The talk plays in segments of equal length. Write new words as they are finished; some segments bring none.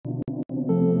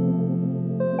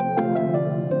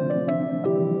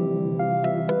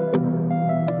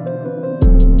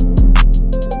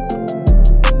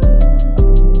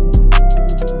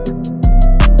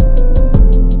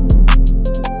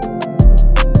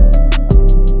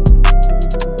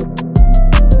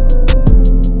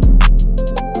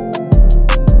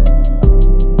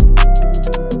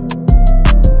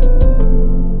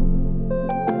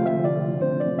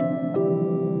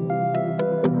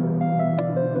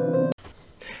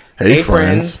Hey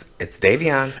friends, it's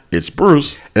Davion. It's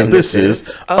Bruce, and this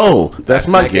is That's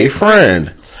My Gay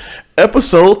Friend.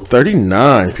 Episode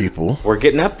 39, people. We're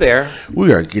getting up there.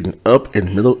 We are getting up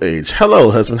in middle age.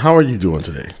 Hello, husband. How are you doing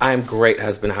today? I'm great,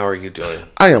 husband. How are you doing?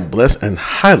 I am blessed and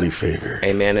highly favored.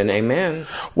 Amen and amen.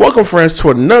 Welcome, friends, to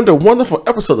another wonderful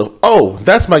episode of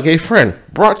That's My Gay Friend,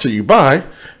 brought to you by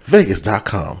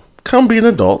Vegas.com. Come be an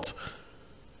adult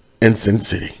in Sin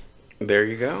City. There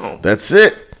you go. That's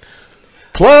it.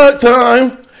 Plug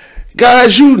time.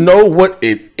 Guys, you know what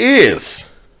it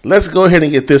is. Let's go ahead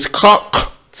and get this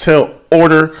cocktail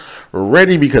order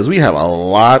ready because we have a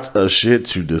lot of shit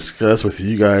to discuss with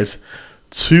you guys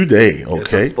today,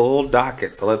 okay? It's a full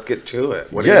docket, so let's get to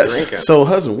it. What are you drinking? So,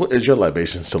 husband, what is your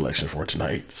libation selection for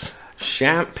tonight?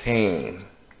 Champagne.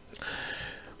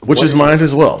 Which is mine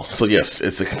as well. So, yes,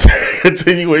 it's a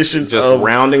continuation Just of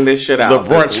rounding this shit out. The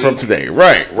brunch from today.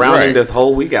 Right. Rounding this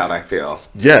whole week out, I feel.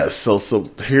 Yes. So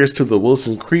here's to the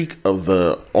Wilson Creek of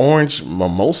the orange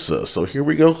mimosa. So here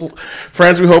we go.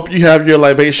 Friends, we hope you have your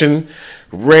libation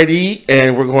ready.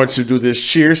 And we're going to do this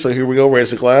cheers. So here we go.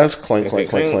 Raise a glass. Clank, clank,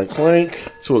 clank, clank,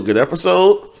 clank. To a good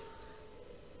episode.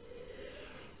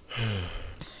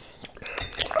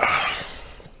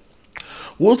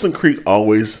 Wilson Creek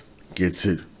always gets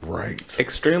it right.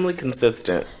 Extremely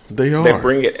consistent. They are. They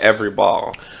bring it every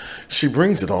ball. She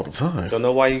brings it all the time. Don't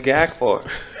know why you gag for it.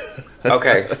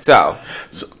 Okay, so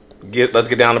let's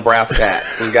get down to brass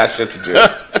tacks. We got shit to do.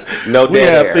 No dead We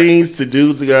have air. things to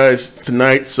do, guys,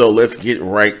 tonight, so let's get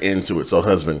right into it. So,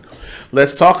 husband,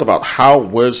 let's talk about how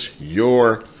was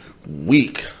your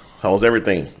week? How was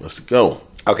everything? Let's go.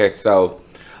 Okay, so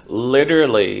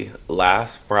literally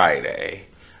last Friday,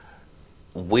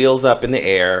 wheels up in the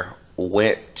air,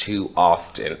 went to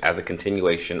Austin as a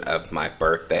continuation of my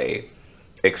birthday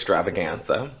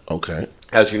extravaganza. Okay.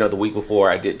 As you know, the week before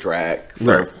I did drag,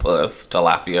 serve puss,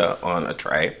 tilapia on a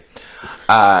tray.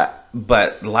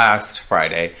 But last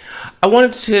Friday, I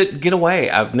wanted to get away.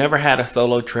 I've never had a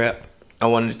solo trip. I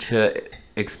wanted to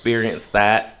experience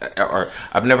that, or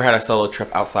I've never had a solo trip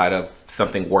outside of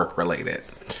something work related.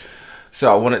 So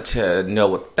I wanted to know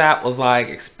what that was like,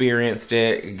 experienced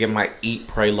it, get my eat,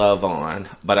 pray, love on.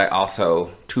 But I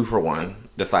also, 2 for 1,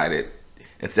 decided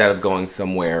instead of going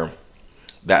somewhere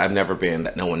that I've never been,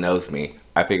 that no one knows me,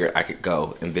 I figured I could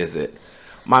go and visit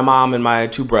my mom and my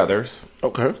 2 brothers.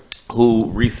 Okay.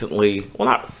 Who recently, well,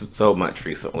 not so much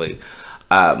recently,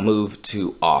 moved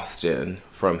to Austin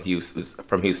from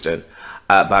Houston.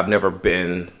 But I've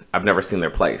never seen their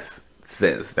places.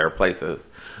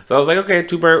 So I was like, okay,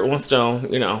 2 birds, 1 stone,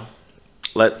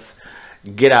 let's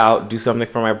get out, do something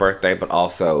for my birthday, but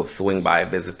also swing by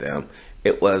and visit them.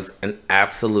 It was an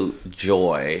absolute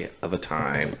joy of a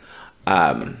time.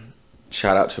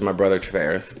 Shout out to my brother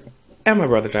Traverse and my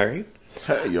brother Tyree.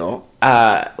 Hey, y'all.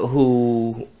 My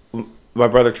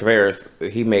brother Traverse,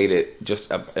 he made it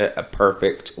just a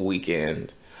perfect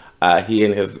weekend. He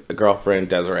and his girlfriend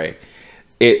Desiree.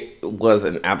 It was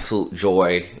an absolute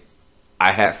joy.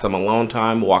 I had some alone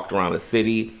time, walked around the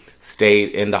city,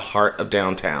 stayed in the heart of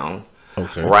downtown,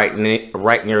 right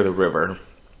near the river.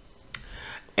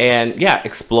 And yeah,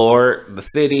 explored the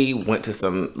city, went to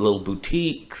some little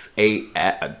boutiques, ate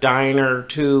at a diner or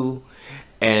 2,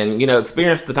 and,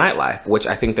 experienced the nightlife, which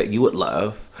I think that you would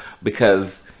love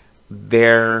because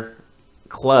their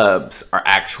clubs are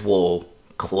actual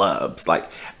clubs. Like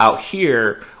out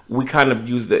here, we kind of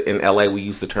use in LA, we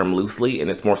use the term loosely, and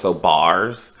it's more so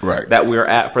bars that we're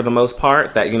at for the most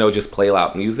part that, just play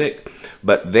loud music.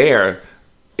 But there,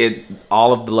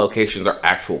 all of the locations are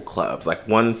actual clubs. Like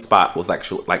one spot was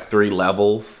actually like 3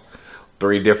 levels,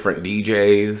 3 different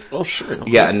DJs. Oh, shit. Okay.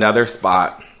 Yeah, another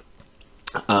spot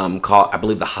called, I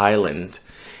believe, the Highland.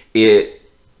 It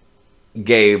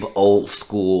gave old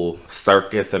school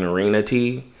circus and arena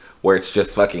tea, where it's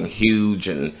just fucking huge,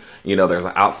 and there's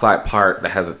an outside part that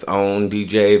has its own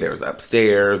DJ, there's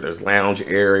upstairs, there's lounge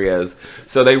areas.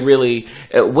 So they really,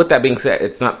 with that being said,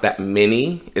 it's not that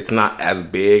many, it's not as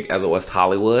big as a West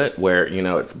Hollywood where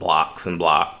it's blocks and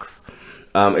blocks.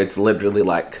 It's literally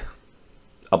like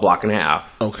a block and a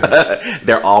half. Okay.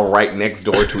 They're all right next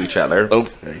door to each other.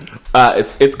 Okay.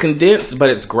 It's condensed,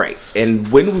 but it's great.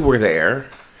 And when we were there,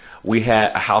 we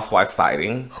had a housewife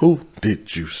sighting. Who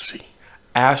did you see?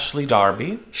 Ashley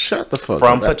Darby. Shut the fuck up.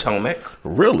 From Potomac.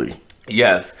 Really?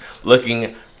 Yes.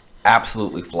 Looking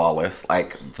absolutely flawless.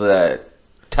 Like, the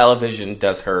television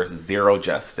does her zero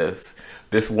justice.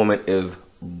 This woman is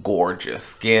gorgeous.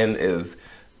 Skin is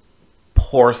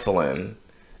porcelain.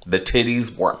 The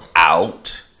titties were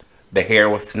out. The hair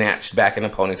was snatched back in a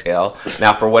ponytail.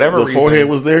 Now, for whatever reason... The forehead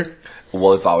was there?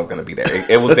 Well, it's always going to be there.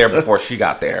 It was there before she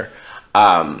got there.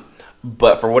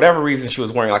 but for whatever reason, she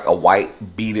was wearing like a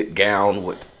white beaded gown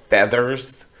with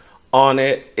feathers on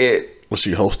it. Was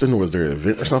she hosting? Was there an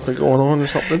event or something going on or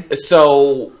something?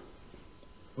 So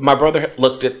my brother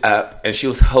looked it up, and she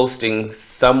was hosting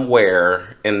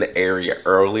somewhere in the area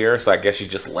earlier. So I guess she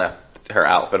just left her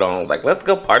outfit on, like, let's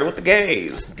go party with the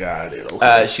gays. Got it.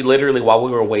 Okay. She literally, while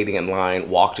we were waiting in line,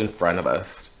 walked in front of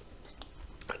us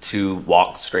to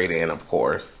walk straight in, of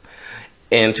course,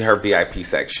 into her VIP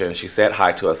section. She said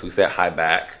hi to us. We said hi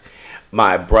back.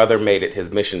 My brother made it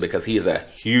his mission, because he is a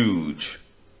huge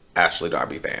Ashley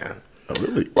Darby fan. Oh,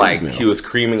 really? Like, he was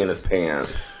creaming in his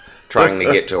pants trying to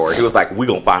get to her. He was like, we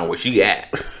gonna find where she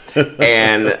at.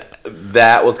 And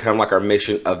that was kind of like our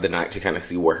mission of the night, to kind of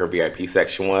see where her VIP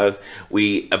section was.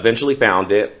 We eventually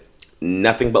found it.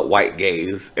 Nothing but white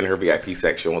gays in her VIP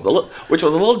section, which was a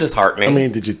little disheartening. I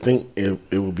mean, did you think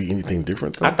it would be anything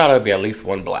different, though? I thought it would be at least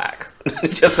one black.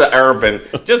 just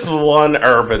one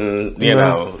urban, you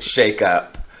know, shake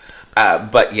up.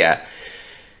 But yeah,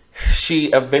 she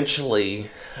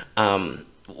eventually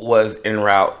was en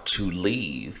route to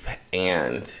leave,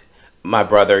 and my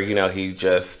brother, you know, he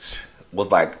just was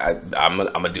like, I'm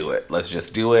gonna do it. Let's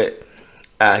just do it.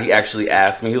 He actually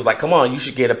asked me, he was like, come on, you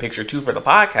should get a picture too for the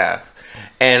podcast.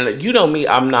 And you know me,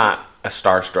 I'm not a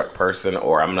starstruck person,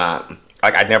 or I'm not,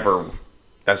 like,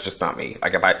 that's just not me.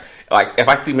 Like, if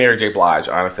I see Mary J. Blige,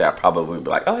 honestly, I probably would be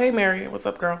like, oh, hey, Mary, what's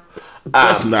up, girl?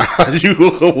 That's not how you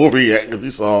will react if you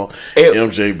saw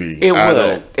MJB. I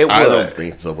don't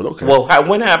think so, but okay. Well,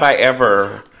 when have I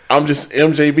ever? I'm just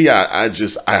MJB.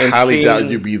 I highly doubt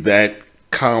you'd be that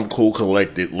calm, cool,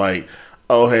 collected, like,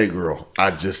 oh, hey, girl.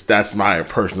 That's my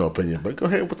personal opinion. But go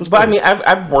ahead with the story. But I mean,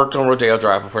 I've worked on Rodeo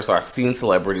Drive before, so I've seen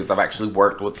celebrities. I've actually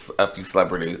worked with a few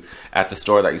celebrities at the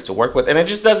store that I used to work with. And it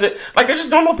just doesn't, like, they're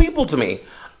just normal people to me.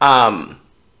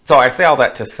 So I say all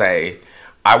that to say,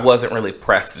 I wasn't really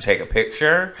pressed to take a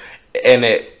picture.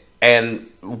 And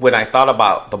when I thought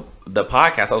about the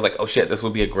podcast, I was like, oh, shit, this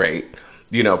would be a great,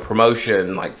 you know,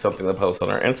 promotion, like something to post on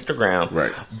our Instagram.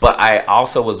 Right. But I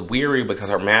also was weary because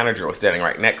her manager was standing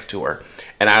right next to her.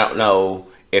 And I don't know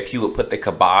if he would put the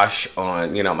kibosh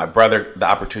on, you know, the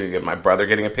opportunity of my brother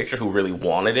getting a picture, who really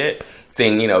wanted it,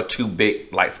 seeing, you know, two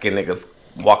big light-skinned niggas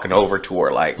walking over to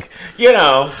her, like, you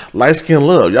know. Light-skinned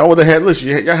love. Y'all would have had, listen,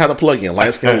 y'all had a plug-in,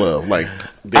 light-skinned love. Like,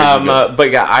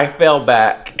 but yeah, I fell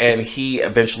back, and he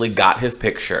eventually got his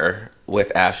picture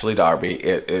with Ashley Darby.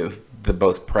 It is the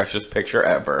most precious picture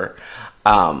ever.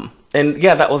 And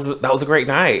yeah, that was a great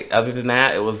night. Other than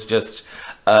that, it was just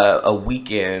a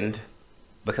weekend,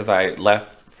 because I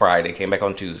left Friday, came back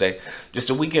on Tuesday. Just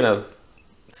a weekend of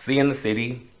seeing the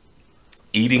city,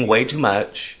 eating way too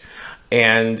much,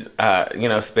 and you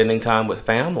know, spending time with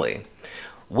family.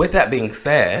 With that being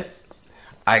said,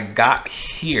 I got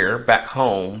here back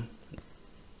home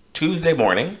Tuesday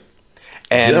morning.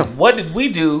 And what did we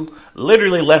do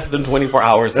literally less than 24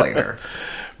 hours later?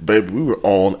 Baby, we were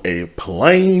on a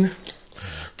plane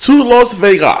to Las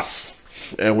Vegas.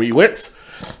 And we went.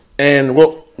 And,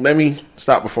 well, let me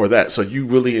stop before that. So you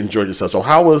really enjoyed yourself. So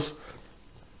how was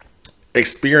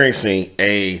experiencing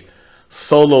a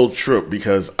solo trip?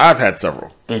 Because I've had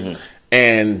several. Mm-hmm.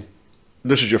 And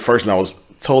this was your first, and I was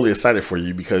totally excited for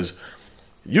you, because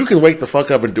you can wake the fuck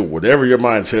up and do whatever your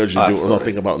mind tells you to do, and don't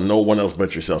think about no one else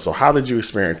but yourself. So how did you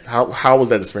experience, how was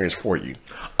that experience for you?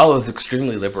 Oh, it was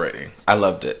extremely liberating. I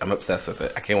loved it. I'm obsessed with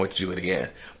it. I can't wait to do it again.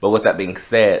 But with that being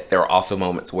said, there were also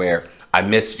moments where I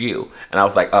missed you, and I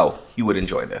was like, oh, you would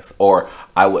enjoy this, or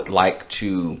I would like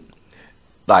to,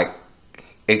 like,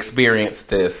 experience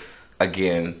this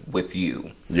again with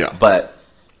you. Yeah. But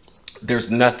there's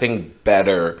nothing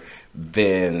better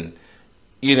than,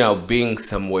 you know, being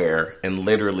somewhere and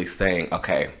literally saying,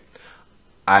 okay,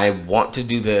 I want to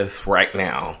do this right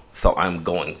now, so I'm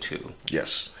going to.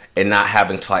 Yes. And not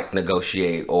having to, like,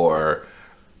 negotiate or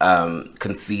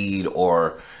concede,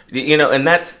 or, you know, and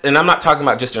I'm not talking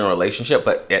about just in a relationship,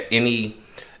 but at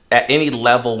any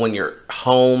level when you're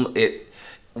home,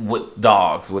 with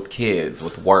dogs, with kids,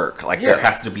 with work, like, there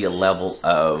has to be a level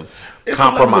of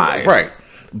compromise. Right.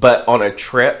 But on a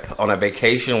trip, on a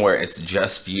vacation where it's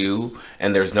just you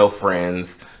and there's no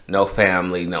friends, no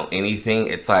family, no anything,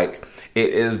 it's like,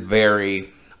 it is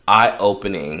very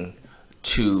eye-opening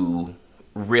to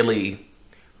really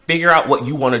figure out what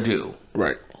you want to do.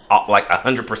 Right. Like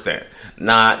 100%.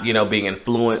 Not, you know, being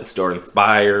influenced or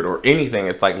inspired or anything.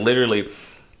 It's like, literally,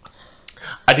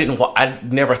 I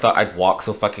never thought I'd walk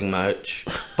so fucking much,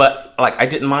 but, like, I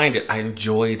didn't mind it. I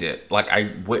enjoyed it. Like,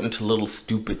 I went into little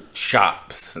stupid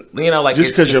shops, you know, like,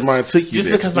 just because your mind took you just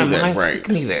there. Just because my mind took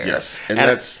me there. Yes, and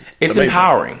it's amazing.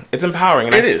 empowering. It's empowering.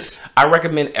 And it is. I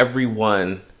recommend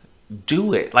everyone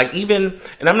do it. Like, even,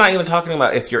 and I'm not even talking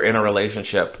about if you're in a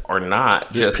relationship or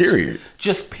not. Just period.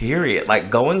 Just period. Like,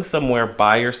 going somewhere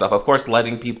by yourself. Of course,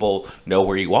 letting people know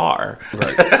where you are.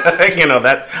 Right. You know,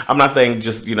 that's, I'm not saying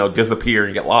just, you know, disappear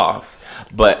and get lost.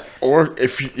 But, or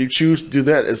if you choose to do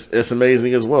that, it's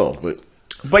amazing as well.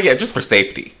 But yeah, just for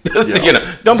safety. You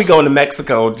know, don't be going to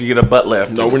Mexico to get a butt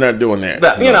lift. No, we're not doing that.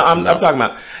 But, you know, I'm talking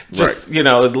about just, you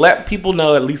know, let people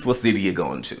know at least what city you're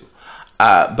going to.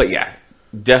 But yeah,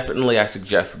 definitely I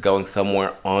suggest going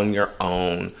somewhere on your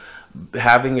own,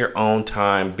 having your own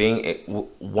time, being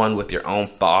one with your own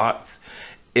thoughts.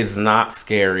 It's not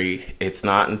scary. It's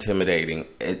not intimidating.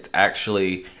 It's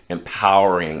actually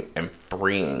empowering and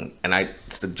freeing. And I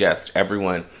suggest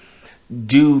everyone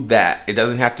do that. It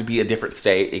doesn't have to be a different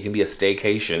state. It can be a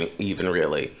staycation even,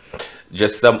 really.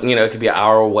 Just some, you know, it could be an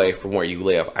hour away from where you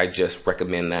live. I just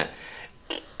recommend that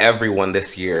everyone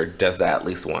this year does that at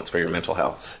least once for your mental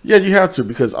health. Yeah, you have to,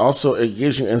 because also it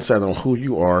gives you insight on who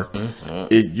you are.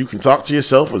 You can talk to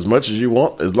yourself as much as you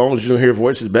want, as long as you don't hear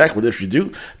voices back. But if you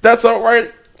do, that's all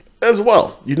right as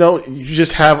well. You know, you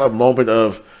just have a moment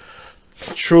of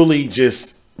truly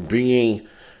just being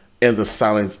in the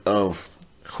silence of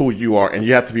who you are, and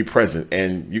you have to be present,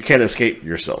 and you can't escape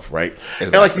yourself, right? Exactly.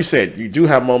 And like you said, you do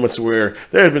have moments where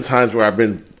there have been times where I've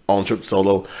been on trip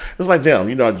solo. It's like, damn,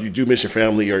 you know, you do miss your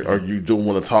family, or you do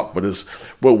want to talk, but it's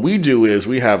what we do is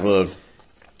we have a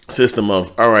system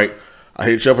of, all right, I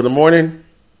hit you up in the morning,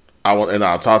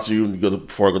 I'll talk to you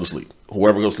before I go to sleep.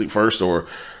 Whoever goes to sleep first, or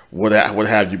what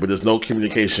have you, but there's no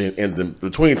communication in the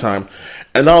between time.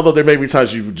 And although there may be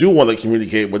times you do want to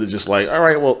communicate, but it's just like, all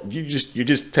right, well, you're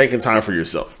just taking time for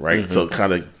yourself, right? So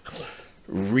kind of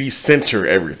recenter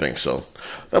everything. So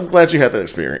I'm glad you had that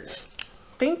experience.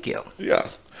 Thank you. Yeah.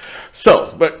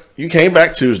 So, but you came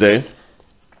back Tuesday.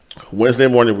 Wednesday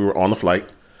morning, we were on the flight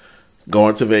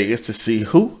going to Vegas to see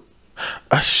who?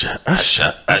 Usher.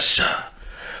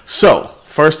 So,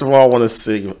 first of all, I want to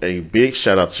say a big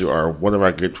shout out to one of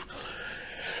our good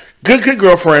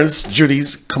girlfriends,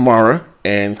 Judy's, Kamara,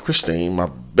 and Christine,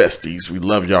 my besties. We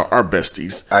love y'all, our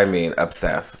besties. I mean,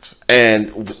 obsessed.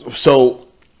 And so,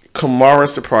 Kamara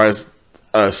surprised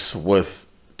us with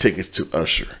tickets to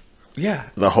Usher. Yeah.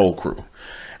 The whole crew.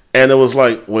 And it was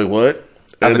like, wait, what?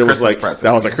 And it was like, present.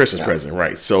 that was a Christmas present,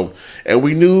 right? So, and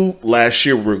we knew last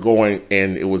year we were going,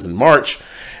 and it was in March.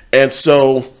 And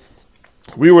so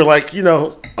we were like, you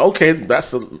know, okay,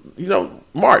 that's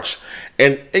March.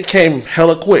 And it came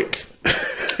hella quick.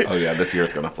 Oh yeah, this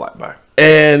year's gonna fly by.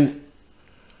 And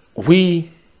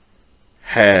we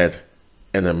had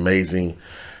an amazing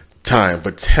time.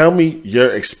 But tell me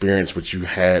your experience, what you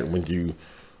had when you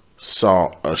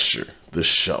saw Usher, the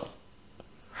show.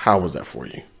 How was that for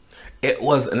you? It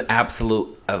was an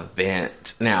absolute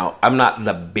event. Now, I'm not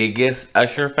the biggest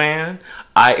Usher fan.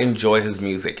 I enjoy his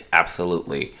music,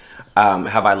 absolutely.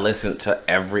 Have I listened to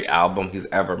every album he's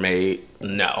ever made?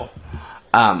 No.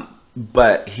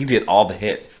 But he did all the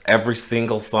hits. Every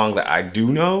single song that I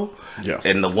do know,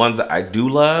 and the ones that I do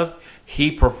love,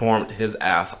 he performed his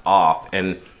ass off.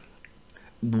 And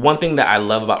one thing that I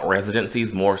love about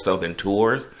residencies more so than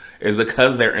tours is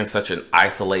because they're in such an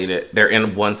isolated, they're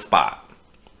in one spot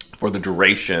for the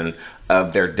duration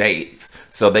of their dates.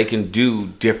 So they can do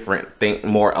different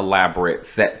more elaborate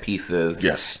set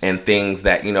pieces and things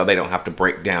that, you know, they don't have to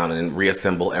break down and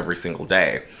reassemble every single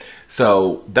day.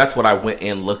 So that's what I went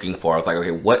in looking for. I was like,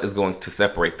 okay, what is going to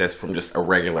separate this from just a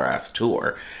regular ass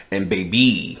tour? And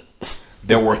baby,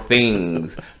 there were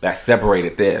things that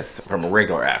separated this from a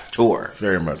regular ass tour.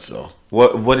 Very much so.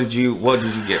 What did you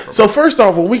get from it? So first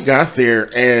off, when we got there,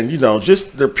 and you know,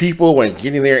 just the people and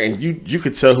getting there, and you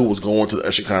could tell who was going to the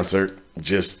Usher concert,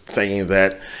 just saying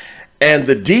that. And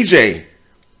the DJ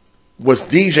was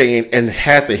DJing and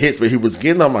had the hits, but he was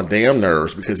getting on my damn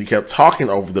nerves because he kept talking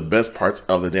over the best parts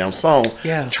of the damn song.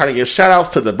 Yeah. Trying to give shout outs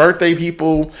to the birthday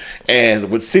people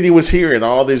and what city was here and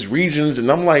all these regions,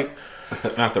 and I'm like,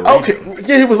 not the regions. Okay,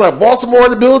 yeah, he was like Baltimore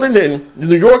in the building and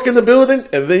New York in the building,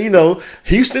 and then, you know,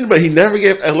 Houston, but he never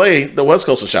gave LA, the West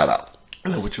Coast, a shout out. I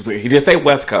know, which was weird. He did say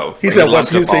West Coast. He said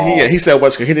West Coast. He said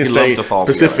West Coast. He didn't say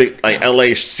specific like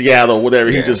LA, Seattle, whatever.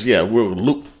 He just we're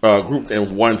grouped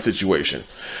in one situation.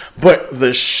 But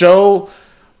the show,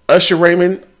 Usher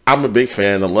Raymond, I'm a big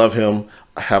fan. I love him.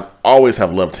 I always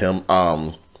have loved him.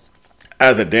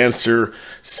 As a dancer,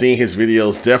 seeing his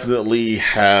videos, definitely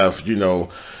have, you know,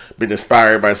 been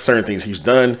inspired by certain things he's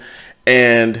done,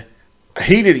 and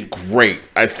he did great.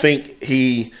 I think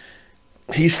he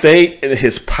stayed in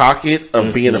his pocket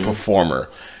of being a performer,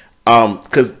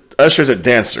 because Usher's a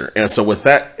dancer, and so with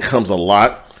that comes a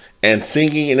lot, and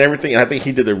singing and everything. I think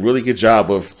he did a really good job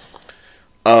of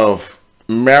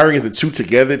marrying the two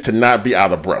together to not be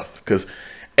out of breath,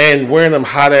 and wearing them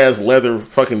hot ass leather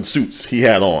fucking suits he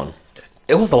had on.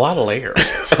 It was a lot of layers.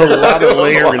 A lot of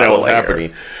layering that was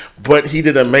happening, but he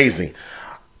did amazing.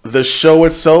 The show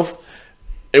itself,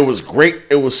 it was great.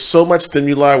 It was so much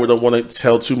stimuli. We don't want to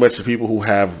tell too much to people who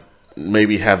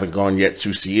haven't gone yet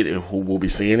to see it and who will be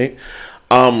seeing it.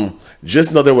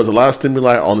 Just know there was a lot of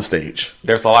stimuli on the stage.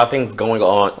 There's a lot of things going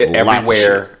on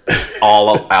everywhere,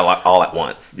 all at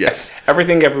once. Yes,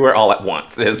 everything everywhere all at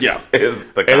once is the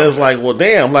concept. And it's like, well,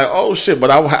 damn, like, oh shit.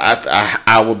 But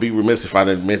I would be remiss if I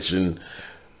didn't mention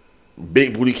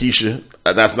Big Booty Keisha.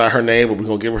 That's not her name, but we're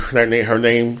gonna give her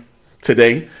name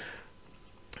today.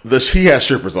 He has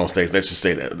strippers on stage. Let's just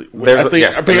say that. I think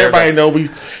everybody know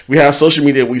we have social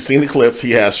media. We've seen the clips. He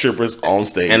has strippers on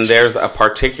stage, and there's a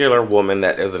particular woman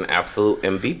that is an absolute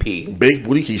MVP. Big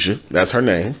Booty Keisha. That's her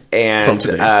name.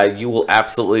 And you will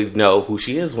absolutely know who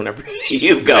she is whenever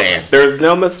you go. Man. There's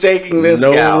no mistaking this.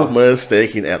 No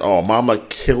mistaking at all. Mama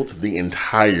killed the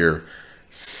entire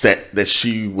set that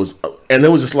she was, and it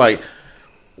was just like,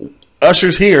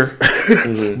 Usher's here,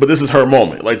 but this is her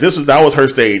moment. Like that was her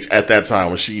stage at that time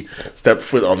when she stepped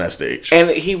foot on that stage.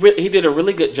 And he did a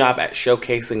really good job at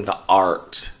showcasing the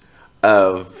art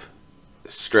of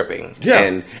stripping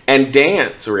and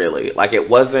dance. Really, like it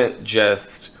wasn't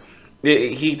just.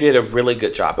 He did a really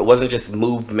good job. It wasn't just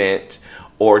movement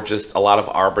or just a lot of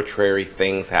arbitrary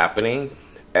things happening.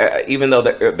 Even though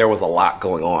there was a lot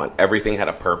going on, everything had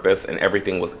a purpose and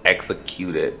everything was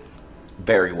executed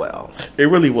very well. It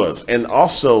really was. And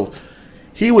also,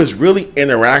 he was really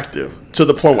interactive to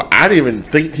the point where I didn't even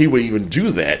think he would even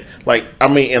do that. Like, I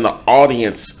mean, in the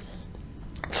audience,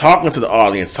 talking to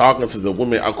the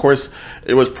women. Of course,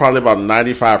 it was probably about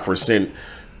 95%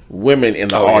 women in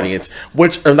the audience,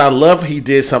 and I love he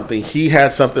did something. He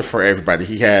had something for everybody.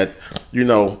 He had,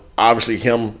 obviously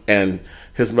him and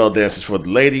his male dancers for the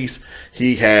ladies.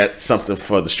 He had something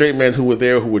for the straight men who were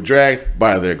there, who were dragged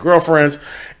by their girlfriends.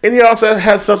 And he also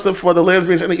had something for the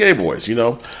lesbians and the gay boys,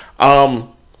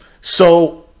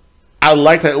 So I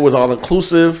like that it was all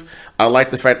inclusive. I like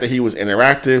the fact that he was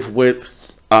interactive with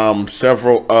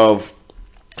several of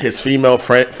his female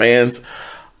fans,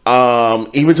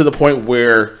 even to the point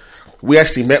where we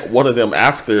actually met one of them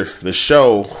after the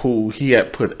show who he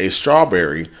had put a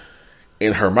strawberry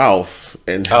in her mouth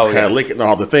and had licked and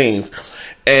all the things.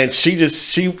 And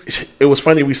it was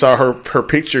funny. We saw her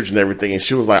pictures and everything, and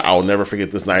she was like, "I'll never forget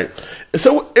this night." And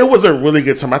so it was a really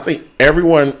good time. I think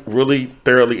everyone really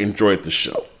thoroughly enjoyed the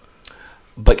show.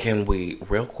 But can we,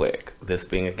 real quick, this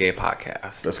being a gay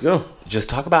podcast, let's go, just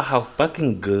talk about how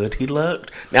fucking good he looked?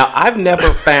 Now, I've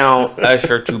never found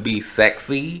Usher to be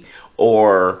sexy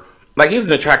or like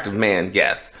he's an attractive man,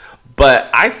 yes. But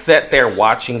I sat there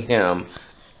watching him.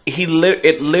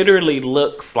 It literally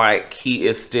looks like he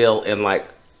is still in like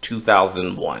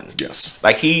 2001. Yes.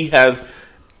 Like he has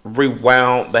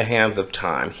rewound the hands of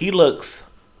time. He looks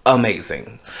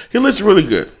amazing. He looks really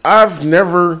good. I've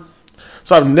never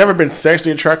been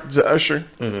sexually attracted to Usher.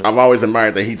 Mm-hmm. I've always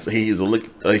admired that he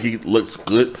looks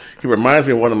good. He reminds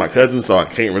me of one of my cousins, so I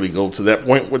can't really go to that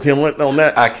point with him on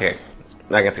that. I can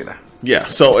see that. Yeah,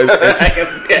 so I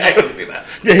can see that.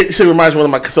 Yeah, he reminds me of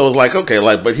one of my. So it's like, okay,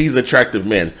 like, but he's an attractive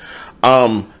man.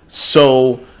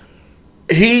 So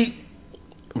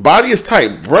body is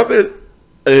tight.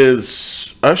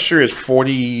 Usher is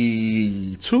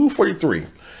 42, 43.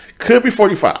 Could be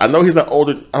 45. I know he's not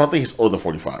older. I don't think he's older than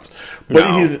 45, but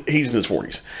he's in his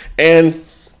 40s. And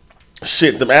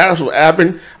shit, the abs were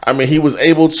abbing. I mean, he was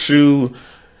able to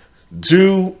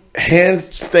do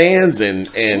handstands and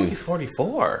he's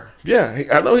 44. Yeah,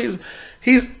 I know he's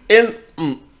in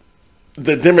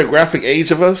the demographic age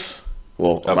of us.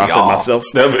 Well, I said myself.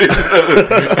 When it's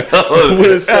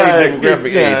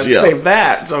demographic age, yeah. Say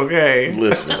that, okay.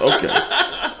 Listen, okay.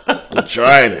 I'm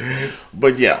trying it.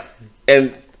 But yeah.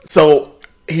 And so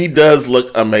he does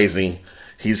look amazing.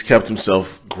 He's kept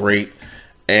himself great.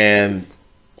 And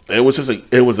it was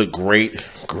a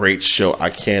great show. I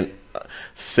can't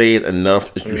say it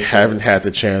enough. If you haven't had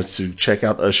the chance to check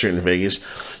out Usher in Vegas,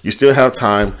 you still have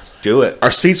time. Do it.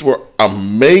 Our seats were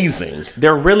amazing.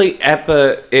 They're really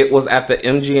it was at the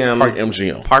MGM.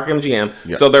 Park MGM.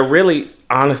 Yeah. So there really,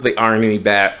 honestly, aren't any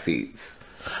bad seats.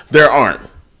 There aren't.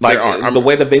 The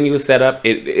way the venue is set up,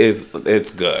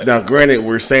 it's good. Now, granted,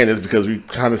 we're saying this because we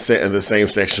kind of sit in the same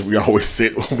section we always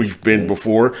sit when we've been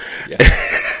before. Yeah.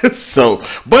 So,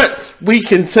 but we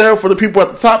can tell for the people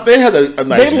at the top, they had a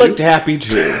nice They looked happy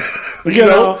too. You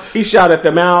know, he shouted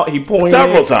them out. He pointed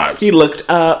several times. He looked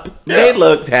up. Yeah. They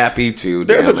looked happy too.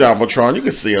 There's a Jumbotron. You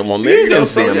can see him on there. You can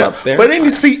see him up there. But any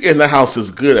seat in the house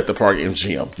is good at the Park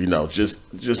MGM. You know,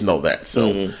 just know that.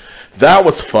 So that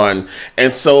was fun.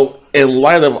 And so, in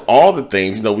light of all the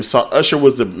things, you know, we saw Usher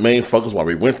was the main focus while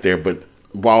we went there. But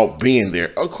while being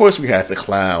there, of course, we had to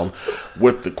clown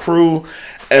with the crew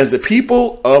and the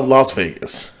people of Las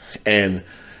Vegas and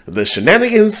the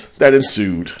shenanigans that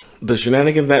ensued.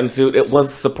 It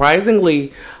was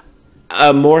surprisingly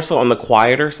more so on the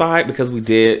quieter side because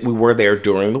we were there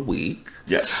during the week.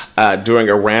 Yes. During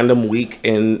a random week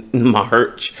in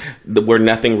March where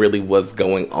nothing really was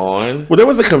going on. Well, there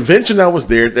was a convention that was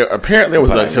there. Apparently there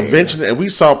was a convention and we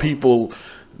saw people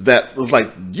that was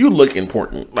like, you look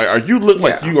important. Like, you look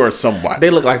like you are somebody. They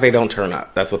look like they don't turn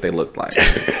up. That's what they looked like.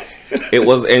 It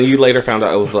was, and you later found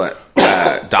out it was like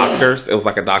doctors. It was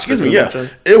like a doctor's convention.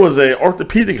 Yeah. It was an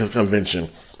orthopedic convention.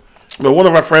 But one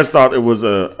of our friends thought it was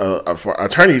a for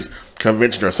attorneys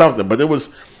convention or something. But it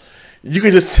was, you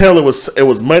could just tell it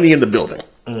was money in the building.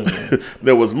 Mm-hmm.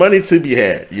 There was money to be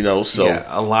had, you know. So yeah,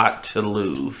 a lot to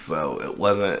lose. So it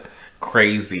wasn't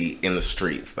crazy in the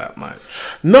streets that much.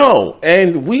 No,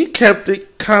 and we kept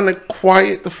it kind of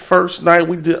quiet the first night.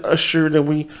 We did Usher, then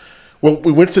we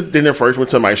went to dinner first, went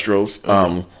to Maestro's,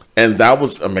 and that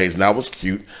was amazing. That was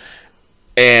cute.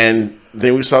 And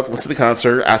then went to the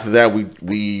concert. After that,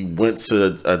 we went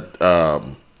to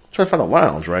try to find a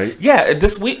lounge, right? Yeah,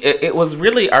 this week it was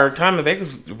really, our time in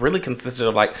Vegas really consisted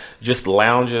of like just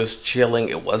lounges, chilling.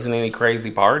 It wasn't any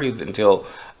crazy parties until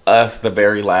us the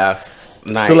very last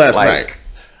night. The last night.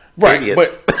 Right.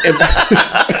 Idiots.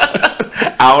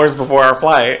 But hours before our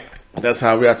flight. That's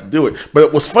how we had to do it. But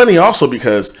it was funny also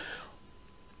because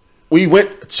we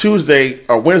went Tuesday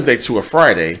or Wednesday to a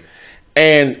Friday,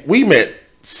 and we met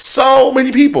so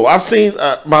many people. I've seen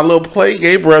my little play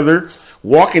gay brother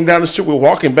walking down the street. We're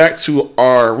walking to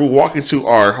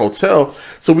our hotel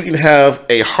so we can have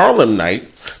a Harlem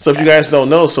night. So if you guys don't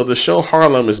know, so the show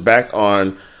Harlem is back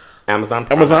on Amazon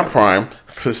Prime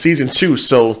for season 2.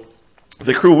 So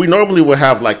the crew, we normally will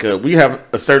have we have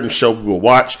a certain show we will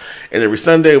watch, and every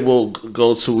Sunday we'll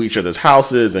go to each other's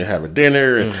houses and have a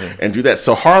dinner and do that.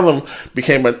 So Harlem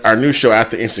became our new show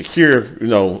after Insecure, you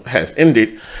know, has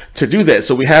ended to do that.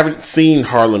 So we haven't seen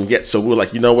Harlem yet. So we're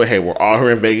like, you know what? Hey, we're all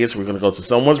here in Vegas. We're going to go to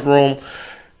someone's room,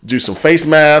 do some face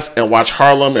masks, and watch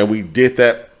Harlem. And we did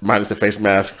that minus the face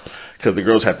mask because the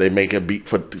girls had to make a beat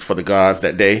for the gods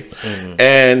that day.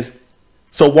 And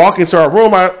so walking to our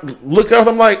room, I look up,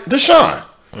 I'm like, Deshaun.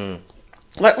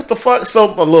 Like, what the fuck?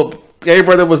 So my little gay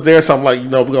brother was there, so I'm like, you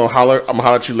know, I'm gonna holler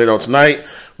at you later on tonight.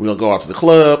 We're gonna go out to the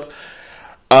club.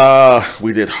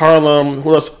 We did Harlem.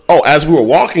 What else? Oh, as we were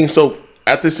walking, so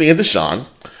after seeing Deshaun,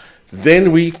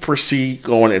 then we proceed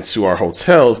going into our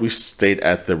hotels. We stayed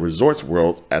at the Resorts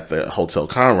World at the Hotel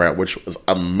Conrad, which was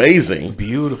amazing.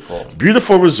 Beautiful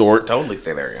resort. Totally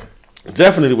stay there again.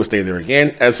 Definitely would stay there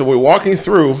again. And so we're walking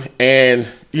through, and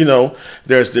you know,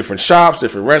 there's different shops,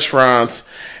 different restaurants,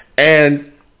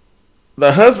 and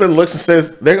the husband looks and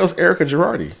says, "There goes Erica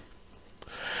Girardi."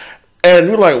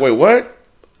 And we're like, "Wait, what?"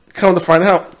 Come to find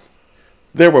out,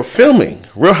 they were filming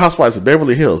Real Housewives of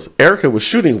Beverly Hills. Erica was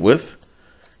shooting with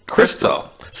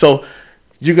Crystal. So,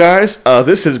 you guys,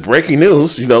 this is breaking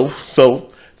news. You know,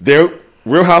 so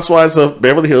Real Housewives of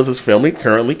Beverly Hills is filming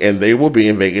currently, and they will be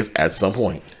in Vegas at some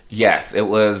point. Yes, it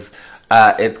was.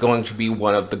 It's going to be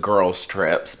one of the girls'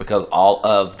 trips because all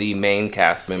of the main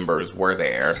cast members were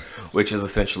there, which is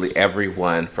essentially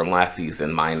everyone from last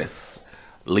season minus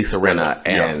Lisa Rinna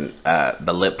and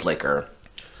the lip licker.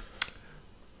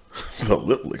 The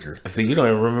lip licker? See, you don't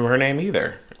even remember her name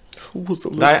either. Who was the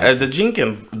lip licker? The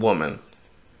Jenkins woman.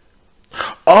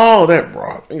 Oh, that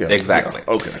broad. Yeah, exactly.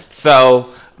 Yeah. Okay.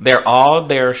 So they're all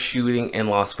there shooting in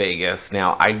Las Vegas.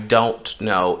 Now, I don't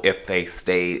know if they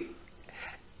stayed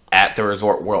at the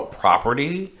Resort World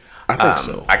property. I think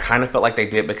so. I kind of felt like they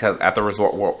did because at the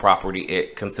Resort World property,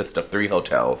 it consists of 3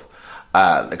 hotels.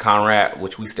 The Conrad,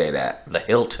 which we stayed at, the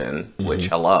Hilton, which,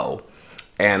 hello,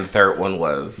 and the third one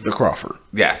was the Crawford.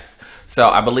 Yes. So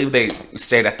I believe they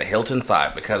stayed at the Hilton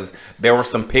side because there were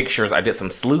some pictures. I did some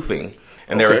sleuthing,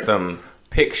 and there were some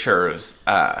pictures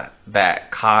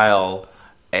that Kyle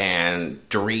and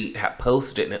Dorit had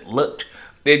posted, and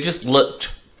it just looked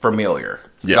familiar.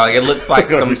 Yes. So it looks like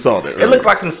we saw that. It looked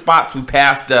like some spots we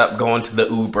passed up going to the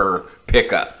Uber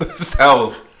pickup.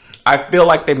 So I feel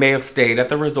like they may have stayed at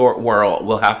the Resort World.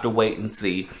 We'll have to wait and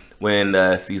see when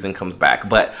the season comes back.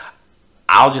 But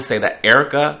I'll just say that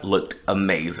Erica looked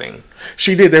amazing.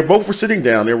 She did. They both were sitting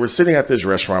down. They were sitting at this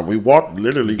restaurant. We walked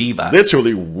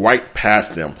literally right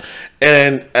past them.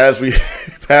 And as we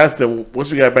passed them,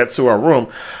 once we got back to our room,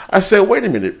 I said, wait a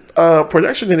minute.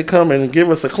 Production didn't come and give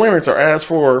us a clearance or ask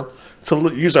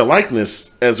to use our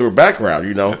likeness as our background,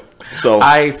 you know? So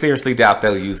I seriously doubt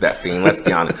they'll use that scene. Let's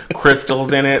be honest.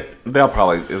 Crystal's in it. They'll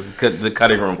probably the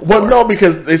cutting room floor. Well, no,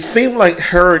 because it seemed like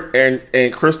her and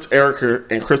Erica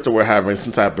and Crystal were having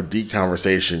some type of deep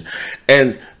conversation,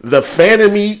 and the fan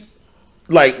of me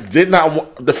wanted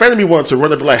to run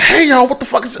up and be like, "Hey, y'all, what the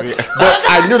fuck is?" But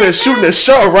I knew they're shooting a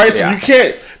show, right? So you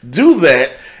can't do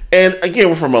that. And again,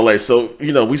 we're from LA, so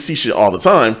we see shit all the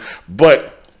time,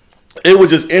 but. It was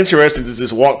just interesting to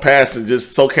just walk past and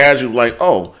just so casual, like,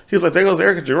 oh, he's like, there goes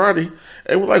Erica Girardi.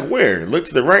 And we're like, where? Look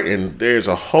to the right, and there's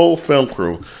a whole film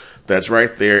crew that's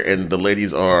right there, and the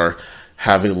ladies are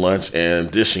having lunch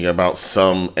and dishing about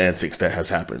some antics that has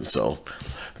happened. So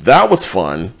that was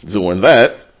fun doing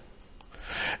that.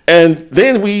 And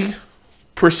then we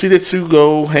proceeded to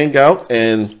go hang out,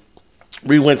 and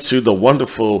we went to the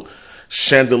wonderful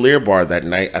Chandelier Bar that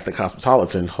night at the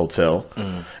Cosmopolitan Hotel.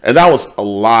 And that was a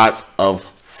lot of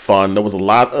fun. There was a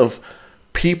lot of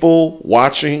people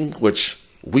watching, which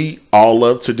we all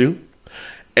love to do.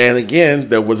 And again,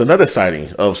 there was another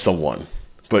sighting of someone,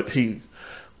 but he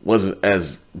wasn't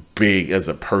as big as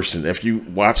a person. If you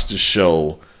watch the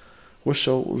show, what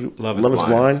show? Love is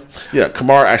Blind. Yeah,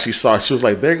 Kamara actually saw it. She was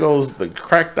like, there goes the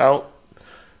cracked out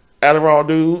Adderall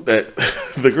dude that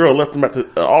the girl left him at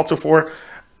the altar for.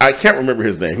 I can't remember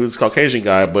his name. He was a Caucasian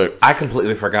guy, but I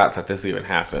completely forgot that this even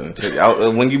happened.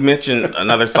 When you mentioned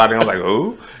another sighting, I was like,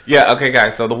 "Who?" Yeah, okay,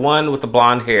 guys. So the one with the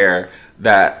blonde hair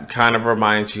that kind of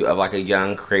reminds you of like a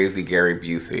young, crazy Gary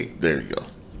Busey. There you go.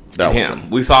 That was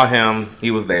him. We saw him. He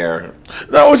was there.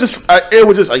 No, it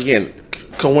was just again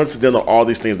coincidental. All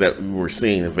these things that we were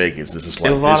seeing in Vegas. This is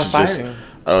like this is just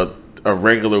a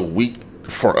regular week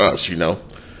for us,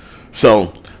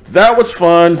 So that was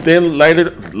fun. Then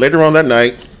later on that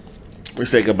night. We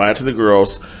said goodbye to the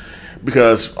girls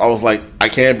because I was like, I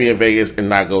can't be in Vegas and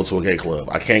not go to a gay club.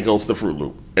 I can't go to the Fruit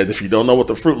Loop. And if you don't know what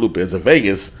the Fruit Loop is in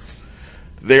Vegas,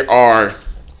 there are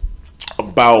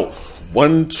about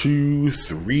 1, 2,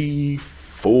 3,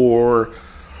 4,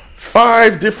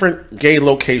 5 different gay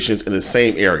locations in the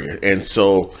same area. And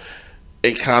so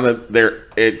it kind of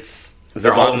it's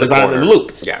designed in the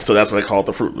loop. Yeah. So that's why they call it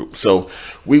the Fruit Loop. So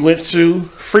we went to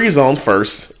Free Zone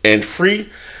first, and Free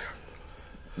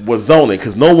was zoning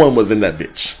because no one was in that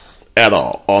bitch at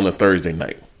all on a Thursday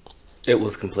night. It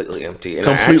was completely empty. And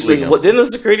completely empty. Didn't the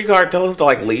security guard tell us to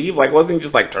like leave? Like, wasn't he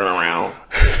just like turn around?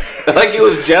 Like he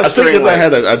was gesturing. I think because I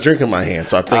had a drink in my hand,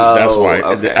 so I think that's why.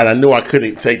 Okay. And I knew I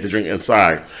couldn't take the drink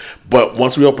inside. But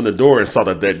once we opened the door and saw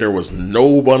that there was no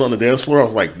one on the dance floor, I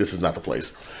was like, "This is not the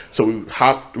place." So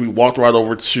we walked right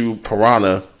over to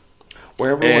Piranha,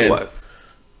 where everyone was.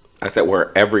 I said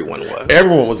where everyone was.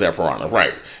 Everyone was at Piranha,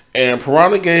 right? And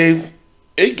Piranha gave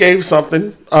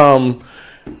something.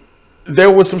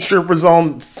 There was some strippers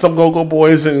on, some go-go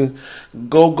boys and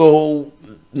go-go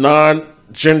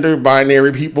non-gender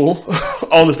binary people.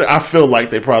 Honestly, I feel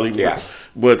like they probably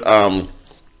would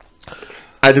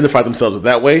identify themselves as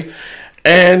that way.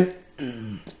 And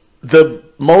the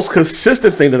most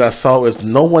consistent thing that I saw is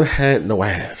no one had no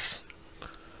ass.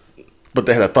 But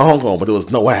they had a thong on, but there was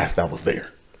no ass that was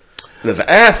there. And as an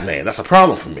ass man, that's a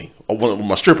problem for me. With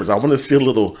my strippers, I want to see a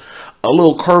little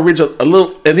courage, a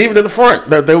little, and even in the front,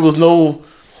 there was no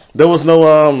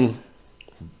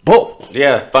bolt.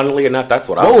 Yeah, funnily enough, that's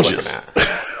what I was looking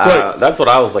at. That's what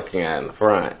I was looking at in the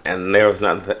front, and there was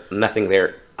nothing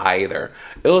there either.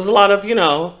 It was a lot of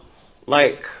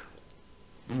like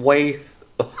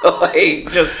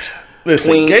just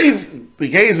listen. The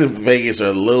gays in Vegas are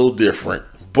a little different.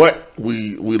 But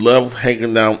we love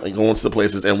hanging out and going to the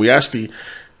places. And we actually,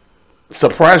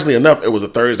 surprisingly enough, it was a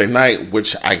Thursday night,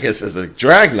 which I guess is a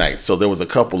drag night. So there was a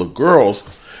couple of girls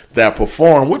that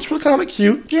performed, which were kind of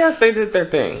cute. Yes, they did their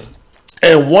thing.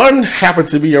 And one happened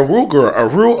to be a RHOP girl, a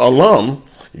RHOP alum,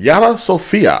 Yana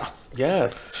Sophia.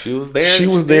 Yes, she was there. She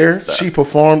was there. She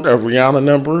performed a Rihanna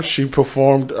number. She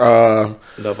performed Love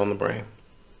on the Brain.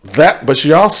 But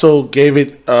she also gave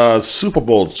it a Super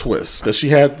Bowl twist because she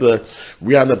had the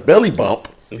Rihanna belly bump.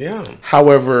 Yeah.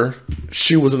 However,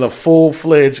 she was in a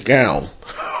full-fledged gown,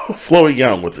 flowy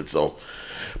gown with it. So,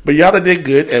 but Yada did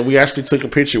good, and we actually took a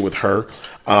picture with her.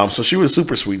 So she was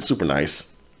super sweet, super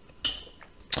nice.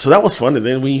 So that was fun, and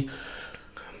then we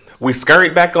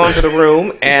scurried back onto the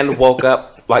room and woke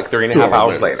up like 3.5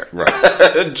 hours later,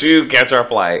 right, to catch our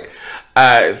flight.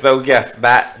 So yes,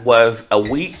 that was a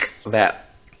week that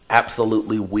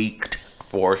absolutely weeked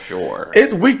for sure.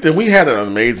 It weeked and we had an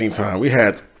amazing time. We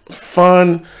had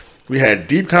fun. We had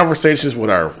deep conversations with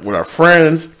our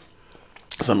friends.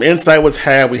 Some insight was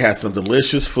had. We had some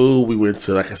delicious food. We went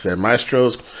to, like I said,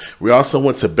 Maestro's. We also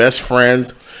went to Best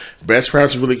Friends. Best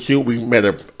Friends was really cute. We met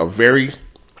a very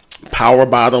power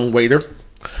bottom waiter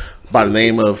by the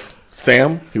name of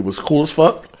Sam. He was cool as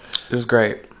fuck. It was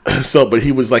great. So, but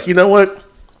he was like, you know what?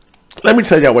 Let me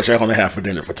tell y'all what y'all gonna have for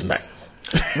dinner for tonight.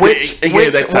 Which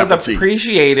was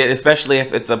appreciated, especially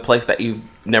if it's a place that you've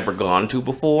never gone to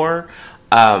before.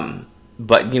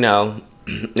 But, you know,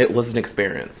 it was an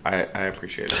experience. I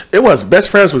appreciate it. It was. Best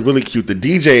Friends was really cute. The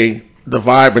DJ, the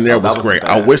vibe in there was great.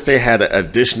 I wish they had an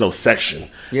additional section.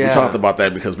 Yeah. We talked about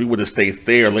that because we would have stayed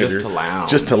there later.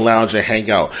 Just to lounge and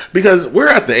hang out. Because we're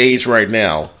at the age right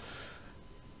now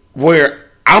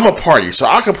where I'm a party. So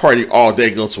I can party all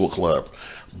day, go to a club.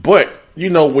 But, you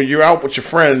know, when you're out with your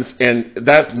friends and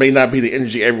that may not be the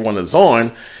energy everyone is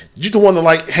on, you don't want to,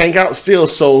 like, hang out still.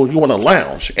 So you want to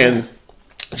lounge and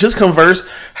just converse,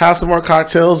 have some more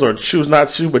cocktails or choose not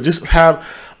to, but just have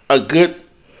a good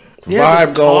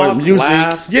vibe going, music.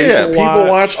 Laugh, people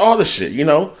watch all the shit, you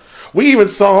know. We even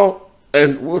saw,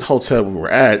 and what hotel we were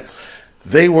at,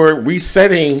 they were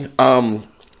resetting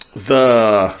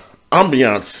the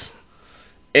ambiance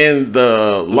in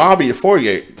the lobby of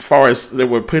foyer as far as they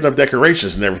were putting up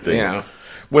decorations and everything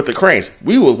with the cranes.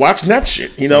 We were watching that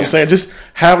shit, you know what I'm saying? Just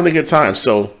having a good time.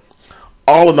 So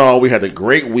all in all, we had a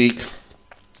great week.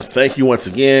 Thank you once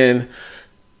again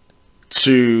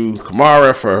to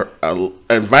Kamara for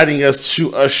inviting us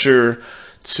to Usher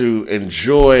to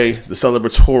enjoy the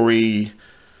celebratory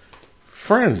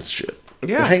friendship.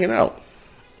 Yeah. Hanging out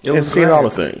and seeing all the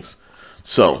things.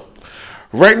 So,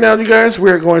 right now, you guys,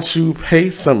 we're going to pay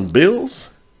some bills.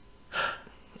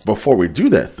 Before we do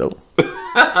that, though.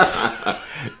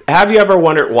 Have you ever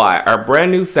wondered why? Our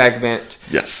brand new segment.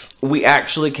 Yes. We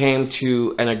actually came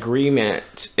to an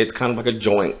agreement. It's kind of like a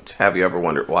joint. Have you ever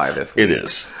wondered why this week? It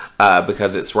is.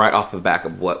 Because it's right off the back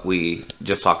of what we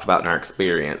just talked about in our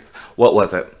experience. What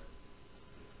was it?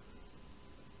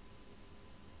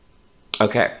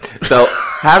 Okay. So,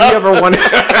 have you ever wondered...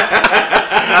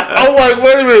 I'm like,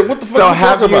 wait a minute. What the fuck are you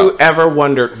talking about? So, have you ever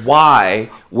wondered why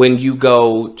when you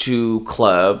go to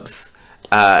clubs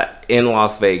in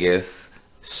Las Vegas,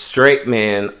 straight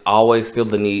men always feel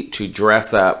the need to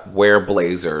dress up, wear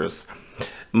blazers,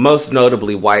 most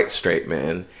notably white straight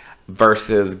men,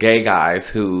 versus gay guys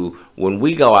who, when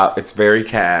we go out, it's very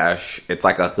cash. It's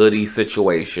like a hoodie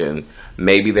situation.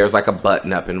 Maybe there's like a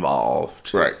button-up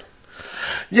involved. Right.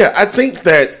 Yeah, I think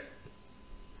that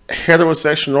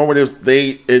heterosexual normative,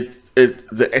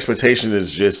 the expectation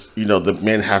is just, you know, the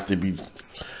men have to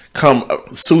come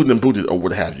suited and booted or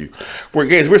what have you. Where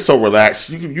gays, we're so relaxed.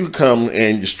 You come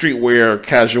in your streetwear,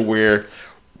 casual wear,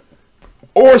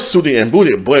 or suited and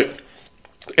booted. But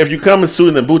if you come in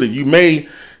suited and booted,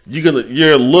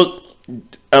 your look,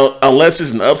 unless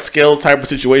it's an upscale type of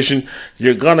situation,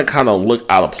 you're gonna kind of look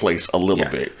out of place a little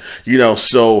bit. You know,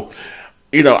 so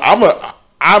you know, I'm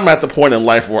at the point in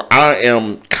life where I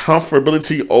am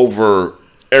comfortability over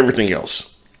everything else.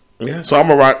 Yeah. So I'm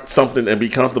gonna rock something and be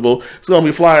comfortable. It's gonna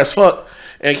be fly as fuck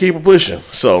and keep it pushing.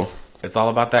 So it's all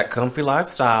about that comfy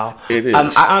lifestyle. It is.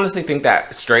 I honestly think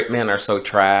that straight men are so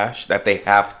trash that they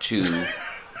have to.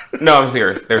 No, I'm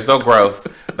serious. They're so gross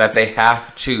that they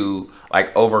have to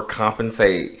like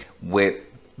overcompensate with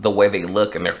the way they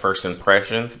look in their first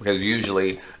impressions, because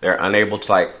usually they're unable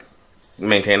to like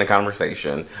maintain a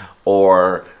conversation,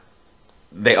 or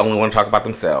they only want to talk about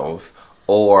themselves,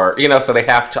 or you know, so they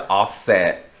have to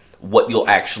offset what you'll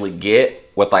actually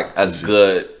get with like a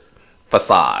good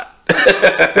facade. They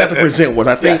have to present what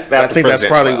I think. I think that's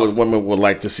probably what women would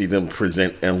like to see them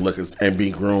present and look and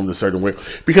be groomed a certain way.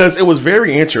 Because it was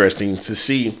very interesting to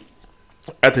see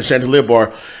at the Chandelier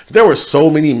Bar, there were so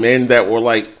many men that were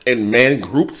like in man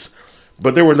groups,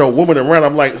 but there were no women around.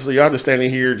 I'm like, so y'all just standing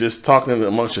here just talking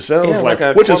amongst yourselves,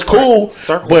 like which is cool,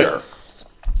 but jerk.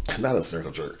 Not a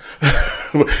circle jerk.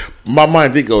 My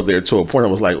mind did go there to a point. I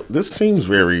was like, this seems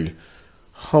very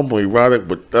humble, erotic,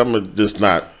 but I'm gonna just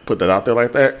not put that out there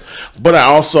like that. But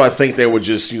I think they were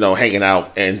just, you know, hanging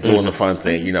out and doing the fun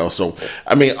thing, you know. So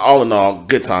I mean, all in all,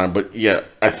 good time. But yeah,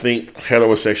 I think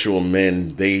heterosexual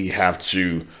men, they have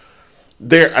to.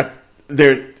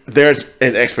 There's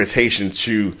an expectation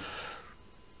to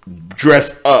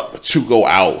dress up to go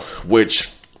out, which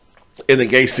in the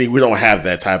gay scene we don't have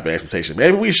that type of expectation.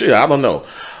 Maybe we should. I don't know,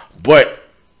 but.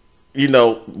 You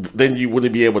know, then you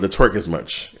wouldn't be able to twerk as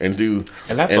much and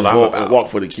walk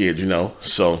for the kids, you know.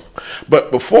 So,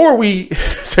 but before we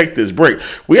take this break,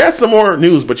 we had some more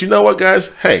news. But you know what,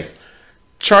 guys? Hey,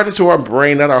 charge it to our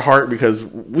brain, not our heart, because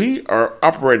we are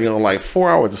operating on like 4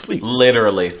 hours of sleep.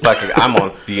 Literally, fucking, I'm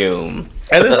on fumes.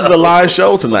 And this is a live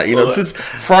show tonight. You know, this is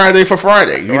Friday for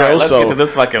Friday. You know, let's so get to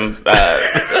this fucking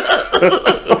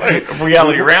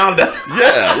reality roundup.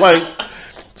 Yeah, like,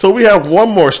 so we have one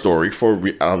more story for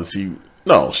reality.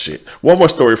 No shit, one more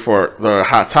story for the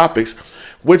hot topics,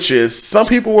 which is some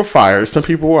people were fired, some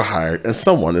people were hired, and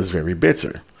someone is very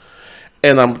bitter.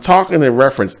 And I'm talking in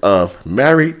reference of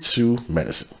Married to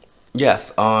Medicine.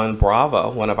 Yes, on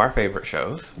Bravo, one of our favorite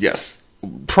shows. Yes,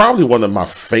 probably one of my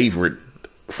favorite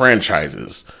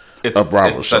franchises of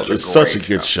Bravo shows. It's such a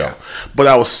good show. But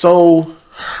I was so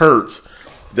hurt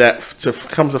that to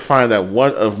come to find that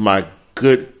one of my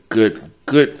good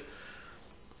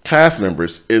cast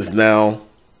members is now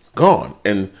gone.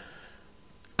 And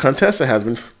Contessa has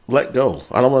been let go.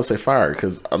 I don't want to say fired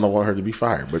because I don't want her to be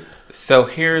fired, but... So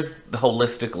here's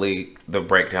holistically the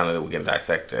breakdown that we can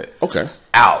dissect it. Okay.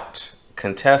 Out,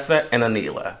 Contessa and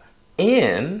Anila.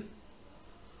 In,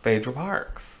 Phaedra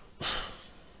Parks.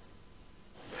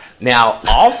 Now,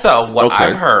 also, what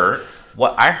I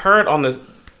heard on this,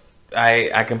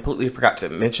 I completely forgot to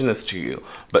mention this to you,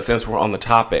 but since we're on the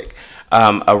topic,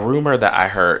 a rumor that I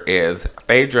heard is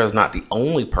Phaedra is not the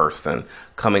only person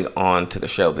coming on to the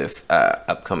show this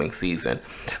upcoming season.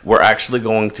 We're actually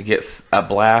going to get a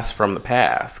blast from the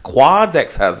past. Quad's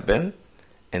ex-husband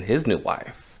and his new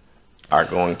wife are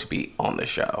going to be on the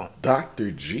show.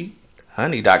 Dr. G?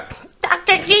 Honey, Dr.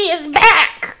 G is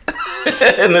back!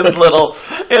 And his little,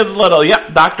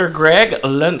 Dr. Greg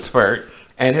Lunsford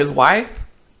and his wife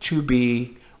to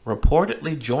be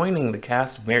reportedly joining the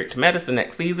cast of Married to Medicine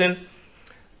next season.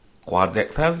 Quad's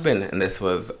ex-husband, and this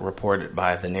was reported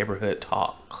by the Neighborhood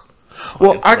Talk.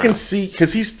 Well, I can see,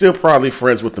 because he's still probably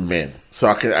friends with the men, so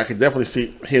I can definitely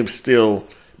see him still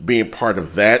being part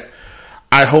of that.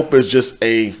 I hope it's just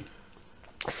a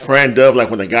friend of, like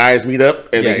when the guys meet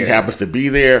up and then he happens to be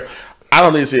there. I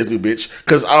don't need to see his new bitch,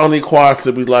 because I don't need Quad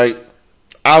to be like,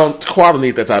 Quad don't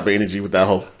need that type of energy with that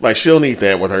whole, like she'll need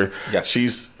that with her. Yeah.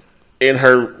 She's in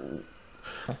her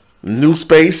new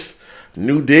space,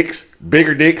 new dicks,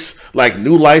 bigger dicks, like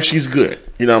new life. She's good.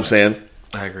 You know what I'm saying?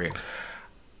 I agree.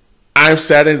 I'm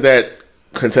saddened that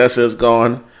Contessa is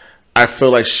gone. I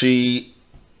feel like she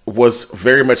was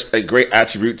very much a great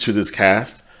attribute to this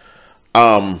cast.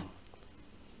 Anila,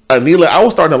 I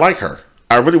was starting to like her.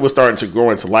 I really was starting to grow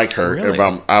into like her. Really?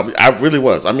 I really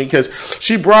was. I mean, because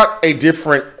she brought a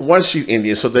different, once she's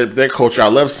Indian, so their culture, I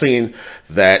love seeing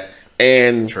that.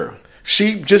 And true.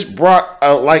 She just brought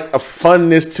a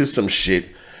funness to some shit.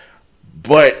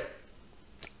 But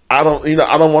I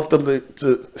don't want them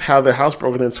to have their house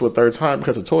broken into a third time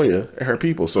because of Toya and her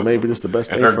people. So maybe this is the best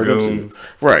thing for them.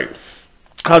 Right.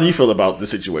 How do you feel about the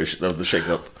situation of the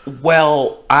shakeup?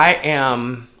 Well, I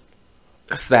am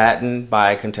saddened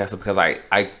by Contessa because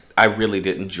I really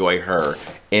did enjoy her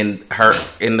in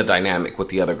the dynamic with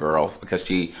the other girls, because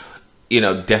she,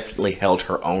 definitely held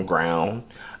her own ground,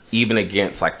 even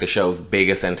against like the show's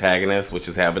biggest antagonist, which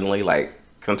is Heavenly. Like,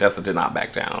 Contessa did not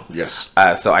back down. Yes.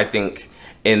 So I think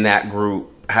in that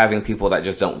group, having people that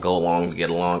just don't go along to get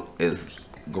along is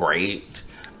great,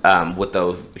 with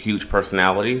those huge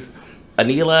personalities.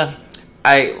 Anila,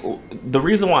 the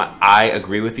reason why I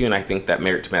agree with you, and I think that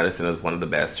Married to Medicine is one of the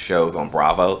best shows on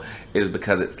Bravo, is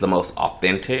because it's the most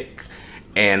authentic,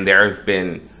 and there's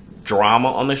been drama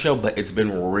on the show, but it's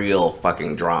been real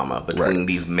fucking drama between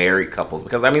these married couples.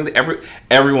 Because I mean,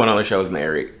 everyone on the show is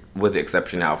married, with the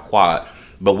exception now of Quad.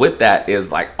 But with that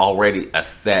is like already a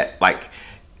set like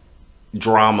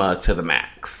drama to the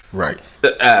max, right?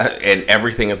 And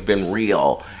everything has been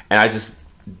real, and I just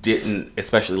didn't,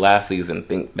 especially last season,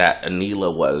 think that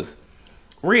Anila was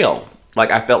real.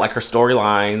 Like, I felt like her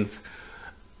storylines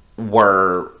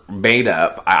were made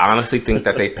up. I honestly think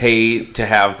that they paid to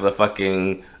have the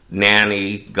fucking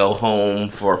nanny go home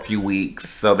for a few weeks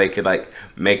so they could like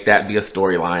make that be a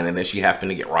storyline, and then she happened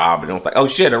to get robbed, and it was like, oh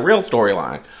shit, a real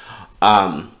storyline.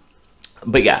 But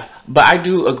I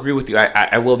do agree with you.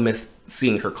 I will miss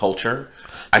seeing her culture.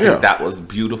 I think that was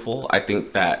beautiful. I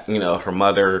think that, her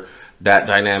mother, that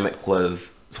dynamic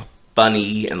was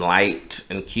funny and light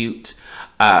and cute.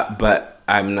 But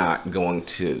I'm not going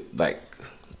to like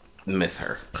miss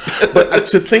her. But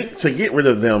to get rid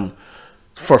of them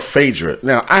for Phaedra.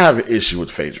 Now, I have an issue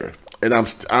with Phaedra, and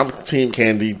I'm Team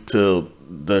Candy till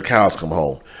the cows come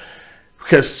home,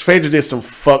 because Phaedra did some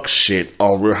fuck shit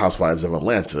on Real Housewives of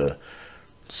Atlanta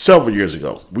several years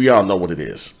ago. We all know what it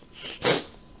is.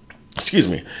 Excuse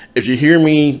me. If you hear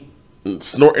me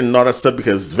snorting and all that stuff,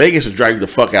 because Vegas would drag you the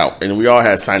fuck out, and we all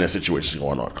had sinus situations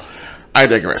going on. I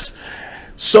digress.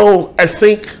 So I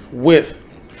think with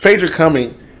Phaedra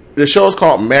coming, the show is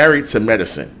called Married to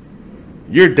Medicine.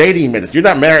 You're dating medicine. You're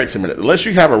not married to medicine. Unless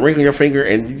you have a ring on your finger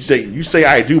and you say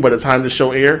I do by the time the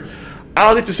show air, I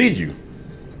don't need to see you.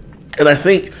 And I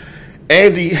think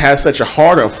Andy has such a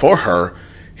hard on for her.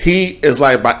 He is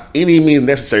like, by any means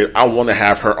necessary, I want to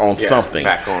have her on something.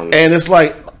 Back on. And it's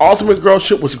like, Ultimate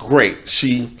Girlship was great.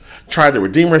 She tried to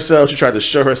redeem herself. She tried to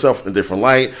show herself in a different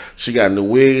light. She got new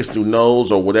wigs, new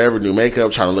nose, or whatever, new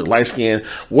makeup, trying to look light skinned,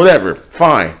 whatever.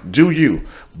 Fine, do you.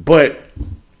 But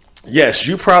yes,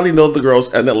 you probably know the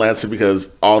girls in Atlanta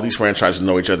because all these franchises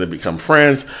know each other, become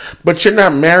friends. But you're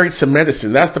not married to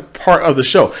medicine. That's the part of the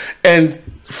show. And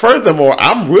furthermore,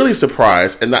 I'm really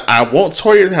surprised, and I want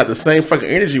Toya to have the same fucking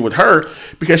energy with her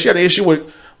because she had an issue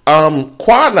with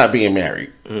Quad not being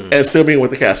married and still being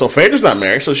with the cast. So Phaedra's not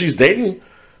married, so she's dating.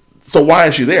 So why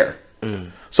is she there?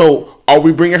 So are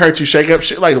we bringing her to shake up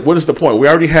shit? Like, what is the point? We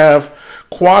already have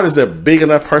Quad is a big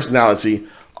enough personality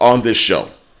on this show.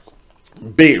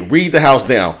 Big, read the house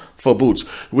down for Boots.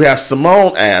 We have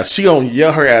Simone ass. She gonna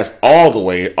yell her ass all the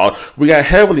way. We got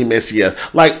Heavily Messy ass.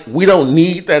 Like, we don't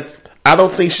need that. I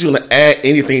don't think she's gonna add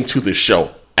anything to the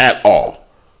show at all.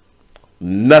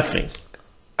 Nothing.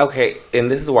 Okay, and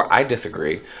this is where I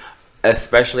disagree.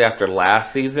 Especially after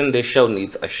last season, this show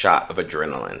needs a shot of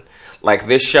adrenaline. Like,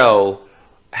 this show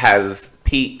has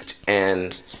peaked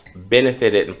and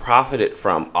benefited and profited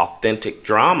from authentic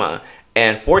drama.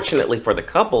 And fortunately for the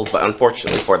couples, but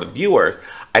unfortunately for the viewers,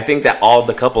 I think that all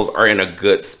the couples are in a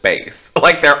good space.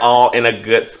 Like, they're all in a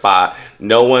good spot.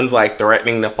 No one's like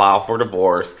threatening to file for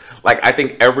divorce. Like, I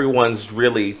think everyone's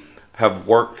really have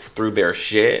worked through their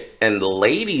shit. And the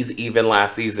ladies, even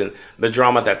last season, the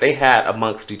drama that they had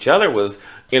amongst each other was,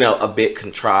 you know, a bit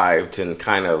contrived and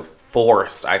kind of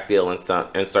forced, I feel, in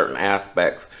certain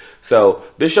aspects. So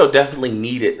this show definitely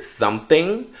needed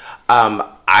something.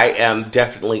 I am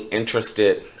definitely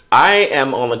interested. I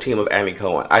am on the team of Andy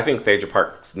Cohen. I think Phaedra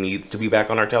Parks needs to be back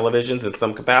on our televisions in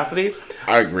some capacity.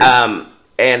 I agree.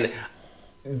 And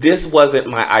this wasn't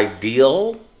my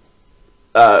ideal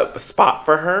spot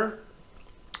for her.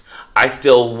 I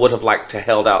still would have liked to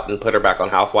held out and put her back on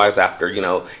Housewives after, you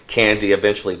know, Candy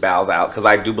eventually bows out. Because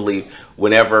I do believe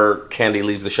whenever Candy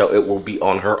leaves the show, it will be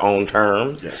on her own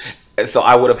terms. Yes. So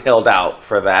I would have held out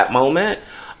for that moment.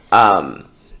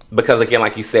 Because again,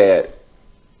 like you said,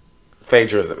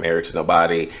 Phaedra isn't married to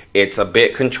nobody. It's a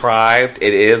bit contrived.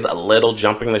 It is a little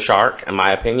jumping the shark, in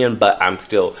my opinion. But I'm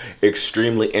still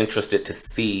extremely interested to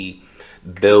see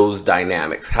those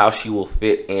dynamics. How she will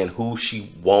fit in, who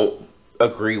she won't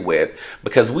agree with,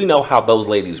 because we know how those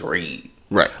ladies read,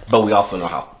 right? But we also know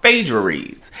how Phaedra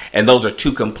reads, and those are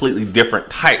two completely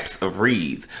different types of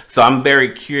reads. So I'm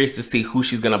very curious to see who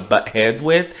she's gonna butt heads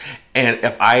with, and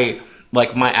if I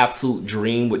like, my absolute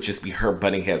dream would just be her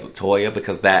butting heads with Toya,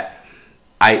 because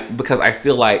I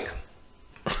feel like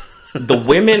the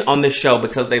women on this show,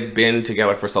 because they've been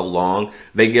together for so long,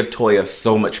 they give Toya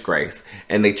so much grace,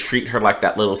 and they treat her like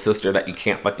that little sister that you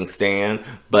can't fucking stand,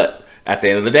 but at the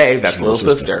end of the day, that's little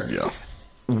sister. Yeah.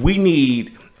 We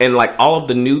need, and like all of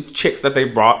the new chicks that they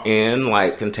brought in,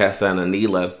 like Contessa and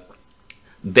Anila,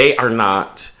 they are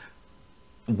not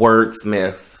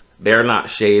wordsmiths. They're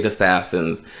not shade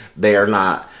assassins. They are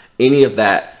not any of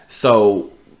that.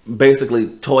 So basically,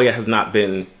 Toya has not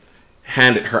been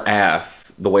handed her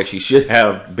ass the way she should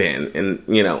have been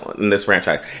in this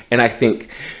franchise. And I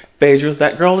think Phaedra's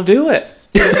that girl to do it.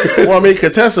 Well, I mean,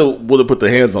 Contessa would have put the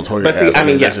hands on Toya. But see, I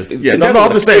mean,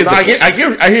 I'm just saying.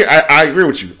 I agree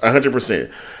with you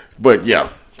 100%. But yeah,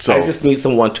 so I just need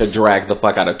someone to drag the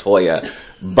fuck out of Toya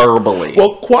verbally.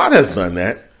 Well, Quad has done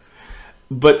that.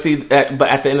 But see, but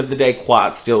at the end of the day,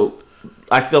 I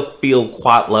still feel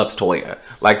Quad loves Toya.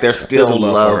 Like, there's still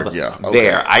love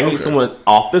there. I need someone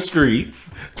off the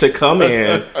streets to come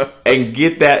in and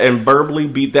get that and verbally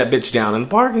beat that bitch down in the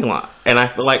parking lot. And I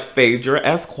feel like Phaedra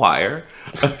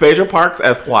Parks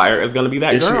Esquire is going to be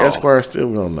that girl. Is she Esquire still?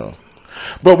 We don't know.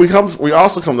 But we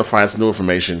also come to find some new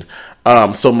information.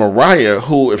 So Mariah,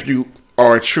 who, if you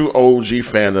are a true OG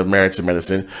fan of Married to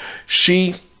Medicine,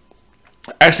 she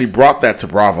actually brought that to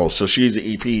Bravo. So she's an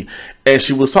EP, and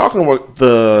she was talking with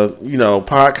the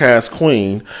podcast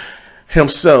queen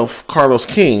himself, Carlos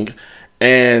King,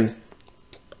 and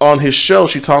on his show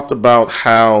she talked about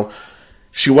how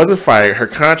she wasn't fired. Her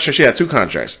contract, she had 2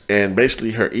 contracts, and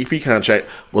basically her EP contract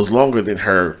was longer than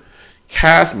her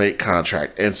castmate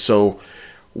contract, and so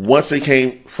once it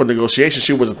came for negotiation,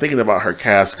 she wasn't thinking about her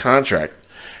cast contract,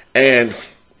 and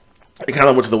it kind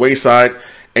of went to the wayside.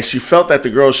 And she felt that the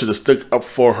girls should have stuck up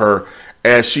for her.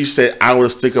 As she said, I would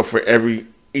have stuck up for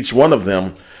each one of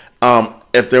them.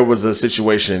 if there was a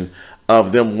situation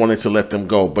of them wanting to let them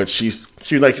go. But she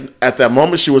like, at that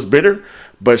moment she was bitter,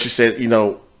 but she said, you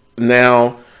know,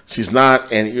 now she's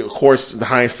not. And of course, the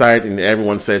hindsight, and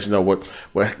everyone says, you know,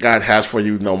 what God has for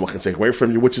you, no one can take away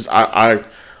from you, which is, I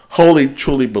wholly,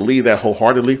 truly believe that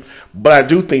wholeheartedly. But I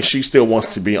do think she still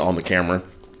wants to be on the camera.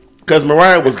 Because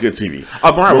Mariah was good TV.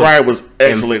 Mariah was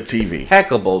excellent TV.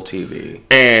 Impeccable TV.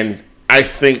 And I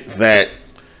think that,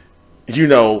 you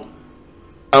know,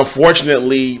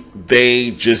 unfortunately,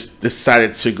 they just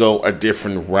decided to go a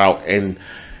different route. And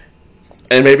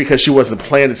maybe because she wasn't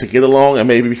planning to get along, and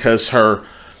maybe because her,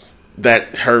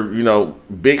 you know,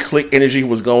 big click energy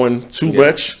was going too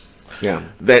much. Yeah.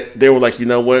 That they were like, you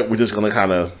know what, we're just going to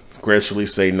kind of gracefully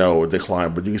say no or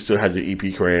decline, but you can still have your EP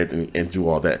cred and do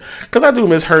all that. Because I do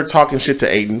miss her talking shit to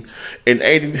Aiden. And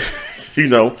Aiden, you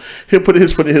know, he'll put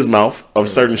his foot in his mouth of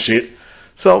certain shit.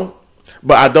 So,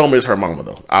 but I don't miss her mama,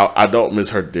 though. I don't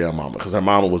miss her damn mama, because her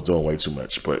mama was doing way too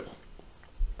much. But,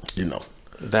 you know.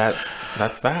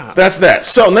 That's that. That's that.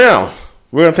 So now,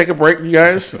 we're going to take a break, you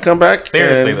guys. Come back.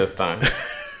 Seriously this time.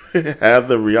 Have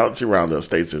the reality roundup.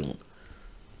 Stay tuned.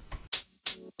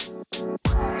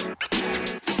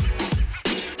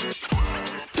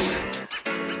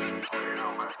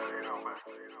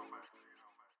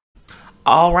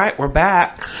 All right, we're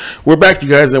back. We're back, you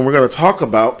guys, and we're going to talk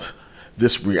about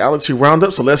this reality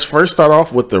roundup. So let's first start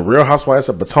off with the Real Housewives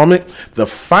of Potomac, the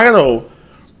final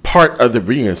part of the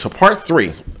reunion. So part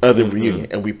 3 of the reunion.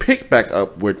 And we pick back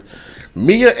up with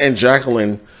Mia and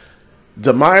Jacqueline,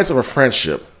 demise of a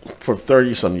friendship for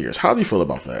 30-some years. How do you feel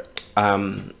about that?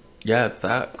 Yeah, it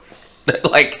sucks.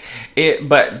 But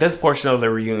this portion of the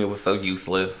reunion was so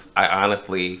useless. I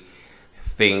honestly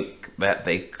think that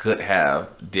they could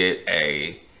have did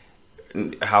a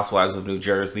Housewives of New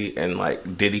Jersey and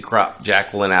like Diddy crop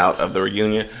Jacqueline out of the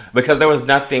reunion, because there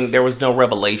was no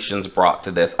revelations brought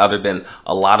to this other than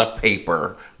a lot of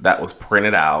paper that was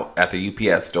printed out at the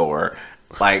UPS store.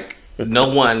 Like,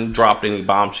 no one dropped any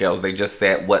bombshells. They just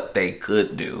said what they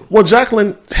could do. Well,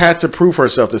 Jacqueline had to prove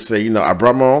herself to say, you know, I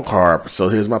brought my own car, so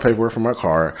here's my paperwork for my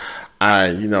car.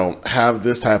 I, you know, have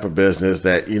this type of business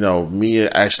that, you know, Mia,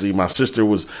 actually, my sister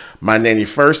was my nanny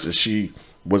first, and she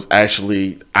was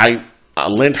actually, I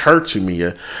lent her to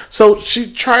Mia. So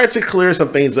she tried to clear some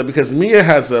things up, because Mia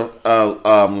has a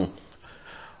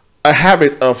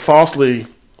habit of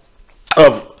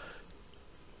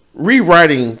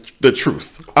rewriting the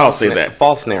truth. I'll say that.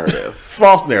 False narratives.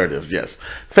 False narratives, yes.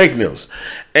 Fake news.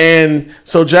 And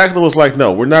so Jacqueline was like,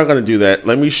 no, we're not going to do that.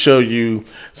 Let me show you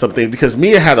something. Because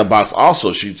Mia had a box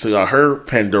also. She took her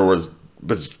Pandora's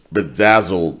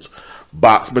bedazzled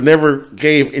box, but never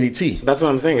gave any tea. That's what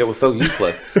I'm saying. It was so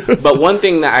useless. But one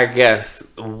thing that I guess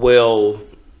will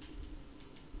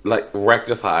like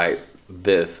rectify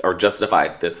this or justify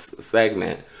this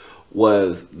segment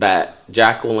was that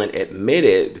Jacqueline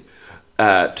admitted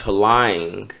to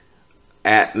lying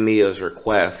at Mia's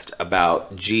request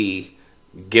about G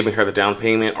giving her the down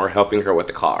payment or helping her with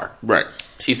the car. Right.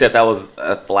 She said that was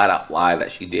a flat out lie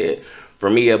that she did for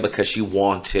Mia, because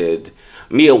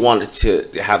Mia wanted to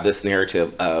have this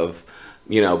narrative of,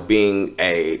 you know, being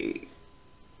a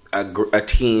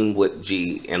team with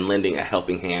G and lending a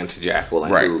helping hand to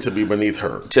Jacqueline. Right, to be beneath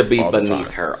her. To be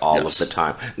beneath her all of the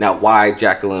time. Now, why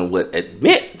Jacqueline would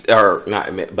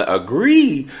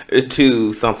agree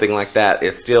to something like that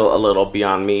is still a little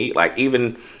beyond me. Like,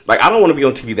 even, like, I don't want to be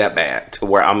on TV that bad to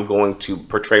where I'm going to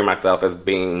portray myself as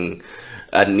being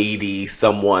a needy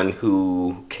someone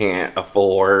who can't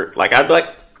afford. Like, I'd be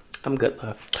like, I'm good,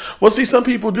 love. Well, see, some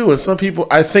people do, and some people,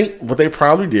 I think what they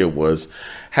probably did was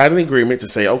had an agreement to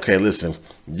say, okay, listen,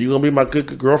 you're going to be my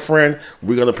good girlfriend.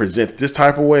 We're going to present this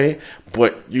type of way,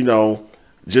 but, you know,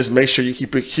 just make sure you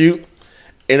keep it cute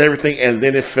and everything. And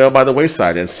then it fell by the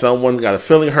wayside, and someone got a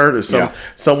feeling hurt, or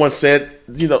someone said,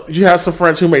 you know, you have some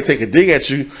friends who may take a dig at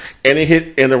you and it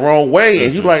hit in the wrong way,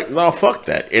 and you're like, no, fuck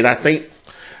that. And I think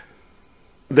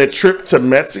the trip to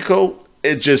Mexico,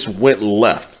 it just went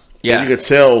left. Yeah. And you could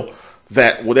tell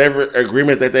that whatever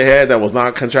agreement that they had that was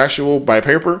non-contractual by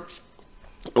paper,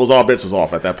 it was all bets was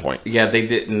off at that point. Yeah, they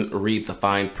didn't read the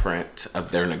fine print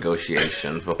of their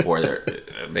negotiations before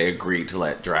they agreed to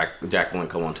let Jacqueline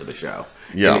come onto the show.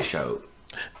 Yeah. And it showed.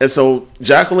 And so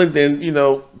Jacqueline then, you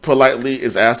know, politely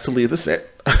is asked to leave the set.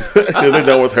 They're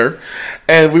done with her.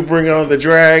 And we bring on the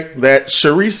drag that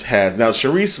Charisse has. Now,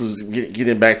 Charisse was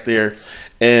getting back there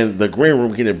in the green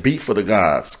room getting beat for the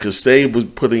gods, because they was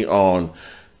putting on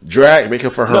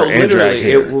makeup for her No, and drag literally,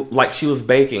 hair. like she was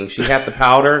baking. She had the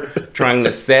powder trying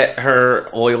to set her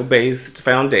oil-based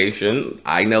foundation.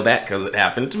 I know that because it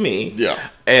happened to me. Yeah.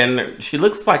 And she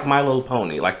looks like My Little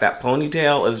Pony. Like that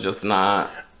ponytail is just not...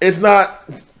 It's not...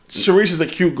 Sharice is a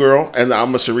cute girl, and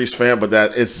I'm a Sharice fan, but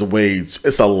it's a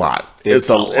lot. It's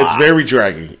very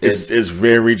draggy. It's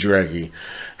very draggy.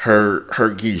 Her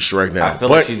geesh right now. I feel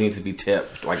like she needs to be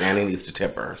tipped. Like Annie needs to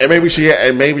tip her. And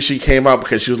maybe she came out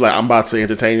because she was like, I'm about to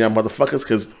entertain y'all motherfuckers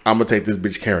because I'm gonna take this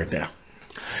bitch Karen down.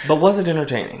 But was it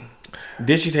entertaining?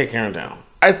 Did she take Karen down?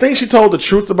 I think she told the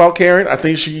truth about Karen. I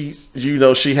think she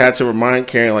had to remind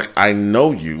Karen, like, I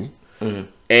know you,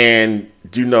 and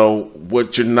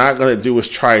what you're not gonna do is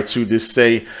try to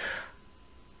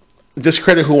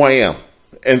discredit who I am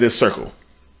in this circle,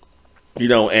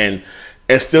 and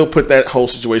still put that whole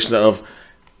situation of,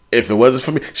 if it wasn't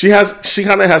for me, she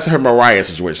kind of has her Mariah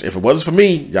situation. If it wasn't for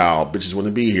me, y'all bitches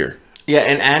wouldn't be here. Yeah,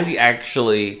 and Andy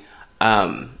actually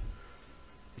chimed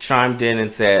in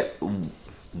and said,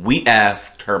 we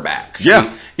asked her back.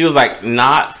 He was like,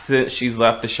 not since she's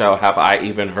left the show have I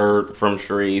even heard from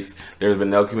Sharice. There's been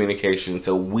no communication,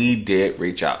 so we did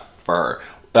reach out to her,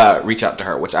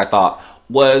 which I thought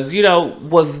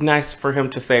was nice for him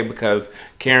to say, because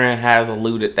Karen has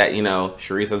alluded that,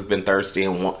 Sharice has been thirsty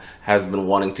and has been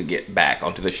wanting to get back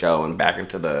onto the show and back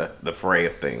into the fray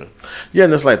of things. Yeah,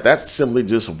 and it's like, that simply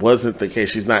just wasn't the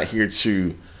case. She's not here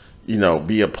to,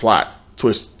 be a plot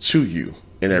twist to you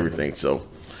and everything. So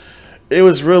it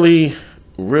was really,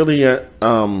 really a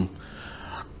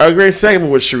great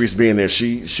segment with Sharice being there.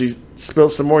 She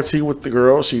spilled some more tea with the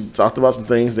girl. She talked about some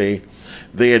things. They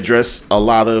addressed a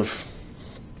lot of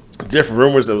different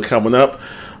rumors that were coming up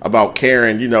about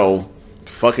Karen,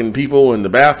 fucking people in the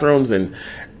bathrooms. And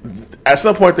at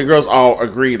some point, the girls all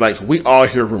agreed, like, we all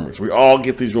hear rumors. We all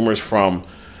get these rumors from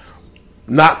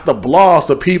not the blogs,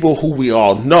 the people who we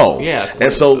all know. Yeah.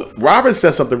 And so Robin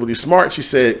said something really smart. She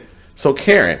said, so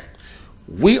Karen,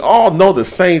 we all know the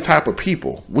same type of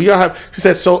people. She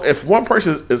said, so if one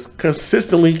person is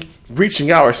consistently reaching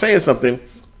out or saying something,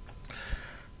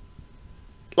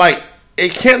 like,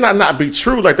 it cannot not be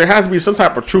true. Like, there has to be some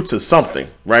type of truth to something,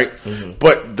 right? Mm-hmm.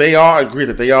 But they all agree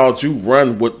that they all do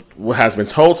run what has been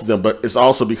told to them, but it's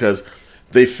also because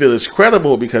they feel it's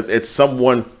credible because it's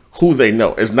someone who they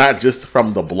know. It's not just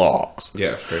from the blogs.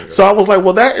 Yeah, sure. So I was like,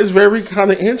 well, that is very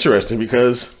kind of interesting,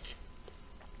 because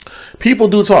people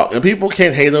do talk and people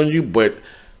can't hate on you, but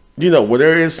when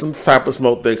there is some type of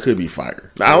smoke, there could be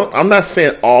fire. Now, I'm not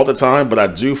saying all the time, but I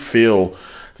do feel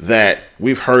that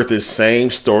we've heard this same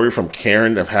story from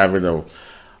Karen of having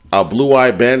a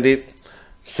blue-eyed bandit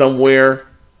somewhere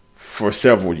for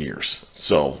several years.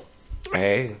 So,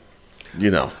 hey,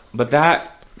 but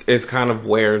that is kind of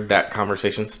where that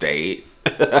conversation stayed.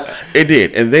 It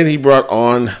did. And then he brought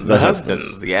on the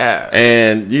husbands. Yeah.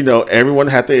 And, everyone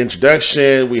had the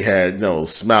introduction. We had,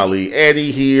 Smiley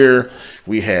Eddie here.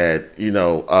 We had,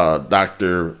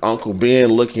 Dr. Uncle Ben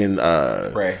looking,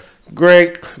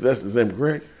 Greg. That's his name,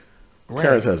 Greg?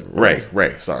 Karen's husband.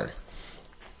 Ray, sorry.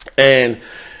 And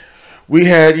we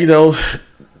had,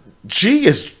 G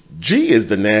is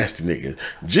the nasty nigga.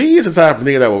 G is the type of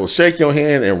nigga that will shake your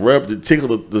hand and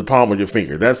tickle the palm of your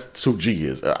finger. That's who G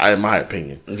is, in my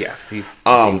opinion. Yes, he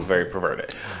seems very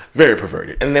perverted. Very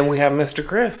perverted. And then we have Mr.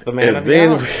 Chris, the man of the hour.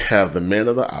 And then we have the man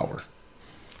of the hour,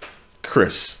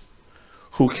 Chris,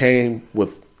 who came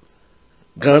with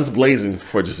guns blazing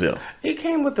for Giselle. He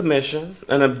came with a mission,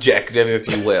 an objective, if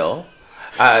you will.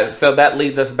 So that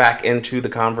leads us back into the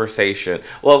conversation.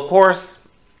 Well, of course,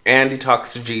 Andy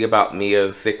talks to G about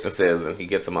Mia's sicknesses, and he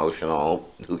gets emotional.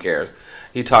 Who cares?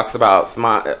 He talks about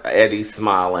Eddie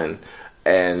smiling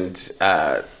and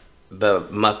the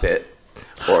Muppet,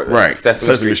 or the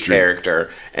Sesame Street character.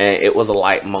 And it was a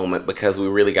light moment because we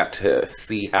really got to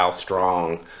see how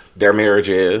strong their marriage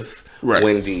is. Right.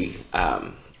 Wendy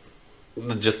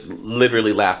just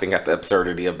literally laughing at the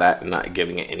absurdity of that and not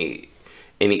giving it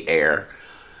any air.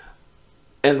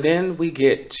 And then we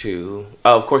get to,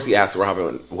 of course, he asks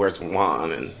Robin, where's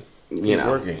Juan? And, he's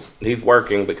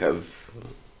working because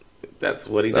that's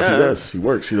what he does. That's what he does. He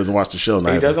works. He doesn't watch the show.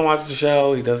 He doesn't watch the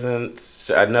show. He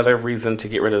doesn't, another reason to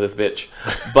get rid of this bitch.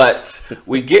 But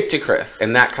we get to Chris,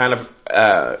 and that kind of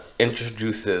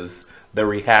introduces the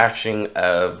rehashing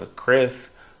of Chris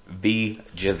v.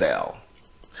 Giselle.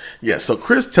 Yeah, so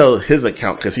Chris tells his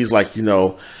account because he's like,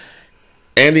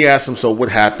 Andy asked him, so what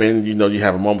happened? You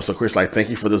have a moment. So Chris like, thank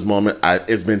you for this moment.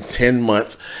 It's been 10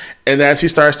 months. And as he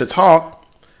starts to talk,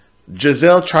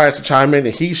 Giselle tries to chime in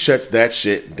and he shuts that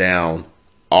shit down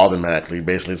automatically,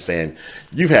 basically saying,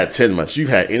 you've had 10 months, you've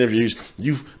had interviews,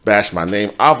 you've bashed my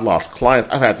name, I've lost clients,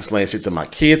 I've had to explain shit to my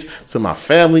kids, to my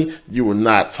family. You will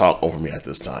not talk over me at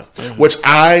this time. Which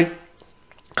I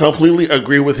completely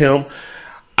agree with him.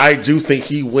 I do think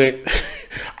he went...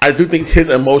 I do think his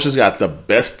emotions got the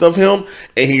best of him,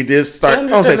 and he did start. I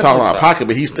don't say talking out of pocket,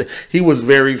 but he was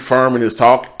very firm in his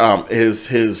talk.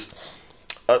 His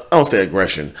I don't say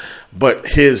aggression, but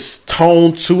his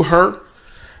tone to her.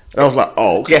 I was like,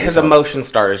 oh, okay. Yeah, his emotions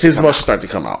started. His emotions started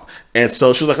to come out, and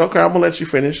so she was like, okay, I'm gonna let you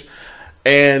finish,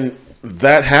 and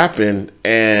that happened,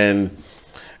 and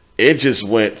it just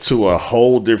went to a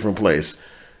whole different place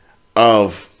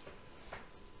of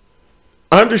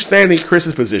understanding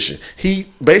Chris's position. He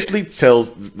basically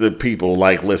tells the people,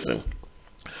 like, listen,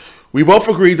 we both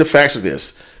agreed the facts of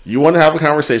this. You want to have a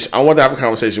conversation. I want to have a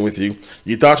conversation with you.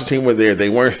 You thought your team were there. They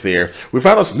weren't there. We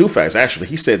found out some new facts, actually.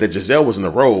 He said that Giselle was in a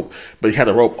robe, but he had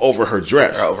a robe over her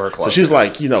dress. Over her clothes. So she's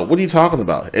like, what are you talking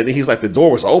about? And then he's like, the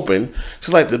door was open.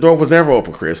 She's like, the door was never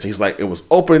open, Chris. And he's like, it was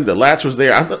open. The latch was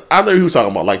there. I know who he was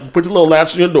talking about. Like, you put the little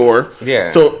latch on your door. Yeah.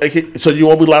 So you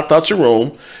won't be locked out your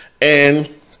room. And...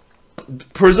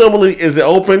 presumably, is it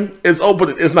open? It's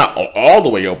open. It's not all the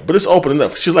way open, but it's open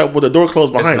enough. She's like, well, the door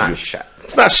closed behind you. It's not shut.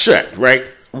 It's not shut, right?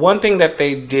 One thing that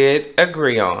they did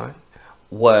agree on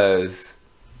was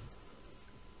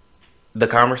the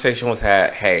conversation was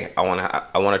had. Hey, I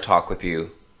want to talk with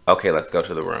you. Okay, let's go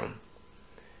to the room.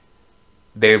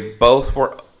 They both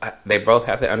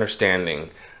had the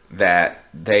understanding that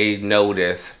they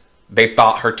noticed. They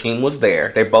thought her team was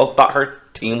there. They both thought her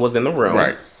team was in the room.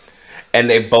 Right. And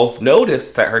they both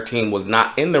noticed that her team was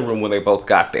not in the room when they both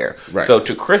got there. Right. So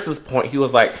to Chris's point, he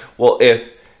was like, well,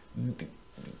 if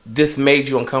this made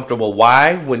you uncomfortable,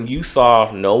 why, when you saw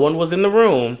no one was in the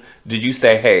room, did you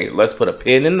say, hey, let's put a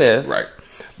pin in this. Right.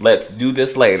 Let's do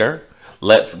this later.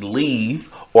 Let's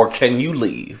leave. Or can you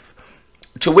leave?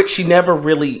 To which she never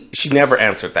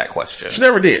answered that question. She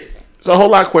never did. It's a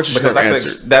whole lot of questions she never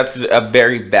answered. That's a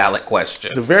very valid question.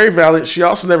 It's a very valid. She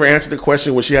also never answered the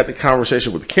question when she had the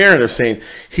conversation with Karen of saying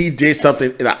he did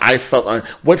something and I felt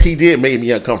what he did made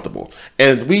me uncomfortable.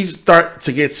 And we start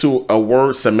to get to a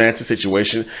word semantic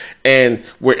situation, and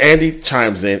where Andy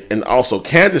chimes in and also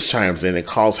Candace chimes in and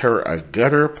calls her a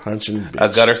gutter punching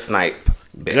bitch. A gutter snipe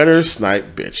bitch. Gutter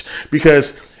snipe bitch.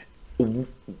 Because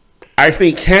I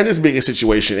think Candace's biggest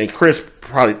situation, and Chris,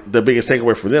 probably the biggest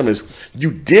takeaway from them is,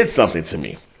 you did something to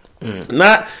me.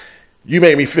 Not, you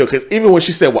made me feel. Because even when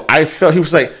she said, well, I felt, he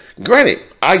was like, granted,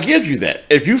 I give you that.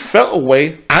 If you felt a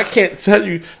way, I can't tell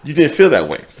you you didn't feel that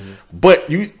way. But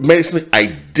you made it seem like I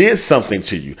did something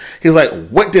to you. He's like,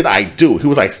 what did I do? He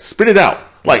was like, spit it out.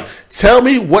 Like, tell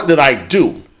me, what did I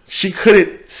do? She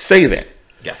couldn't say that.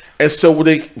 Yes. And so when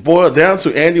they boiled down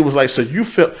to, Andy was like, so you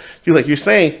felt, you're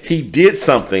saying he did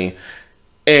something,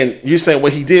 and you're saying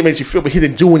what he did made you feel, but he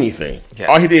didn't do anything. Yes.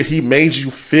 All he did, he made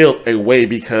you feel a way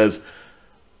because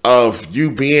of you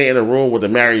being in a room with a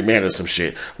married man or some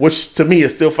shit, which to me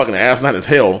is still fucking asinine as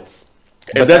hell.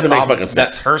 It doesn't make fucking sense.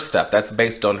 That's her stuff. That's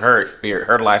based on her experience,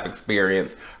 her life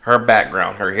experience, her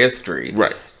background, her history.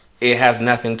 Right. It has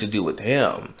nothing to do with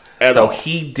him. So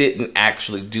he didn't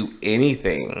actually do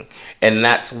anything. And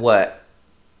that's what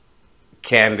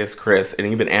Candace, Chris, and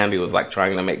even Andy was like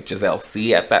trying to make Giselle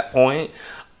see at that point,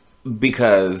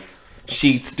 because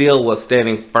she still was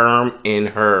standing firm in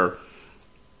her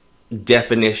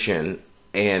definition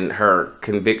and her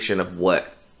conviction of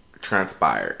what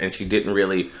transpired. And she didn't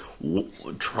really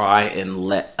try and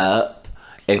let up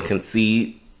and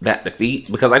concede that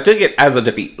defeat, because I took it as a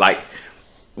defeat. Like,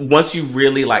 once you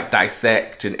really like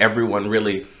dissect and everyone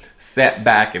really sat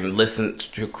back and listened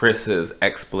to Chris's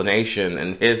explanation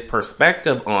and his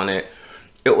perspective on it,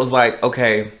 it was like,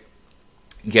 okay,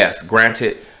 yes,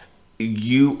 granted,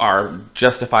 you are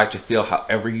justified to feel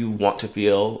however you want to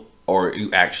feel or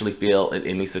you actually feel in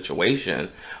any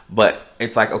situation. But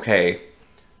it's like, okay,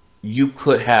 you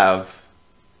could have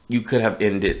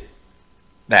ended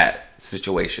that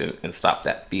situation and stopped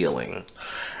that feeling.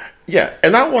 Yeah,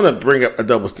 and I want to bring up a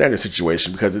double standard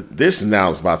situation, because this now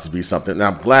is about to be something. Now,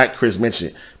 I'm glad Chris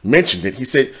mentioned it. He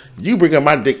said, you bring up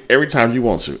my dick every time you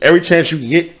want to. Every chance you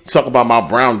get, talk about my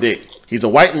brown dick. He's a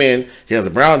white man. He has a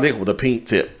brown dick with a pink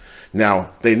tip.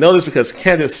 Now, they know this because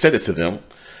Candace said it to them,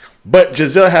 but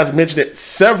Giselle has mentioned it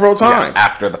several times. Yes,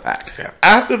 after the fact, yeah.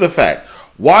 After the fact.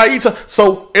 Why are you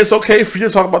so it's okay for you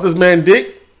to talk about this man's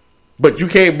dick, but you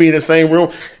can't be in the same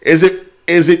room? Is it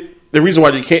the reason why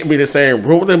you can't be in the same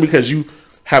room with him because you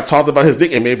have talked about his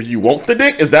dick and maybe you want the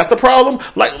dick? Is that the problem?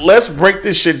 Like, let's break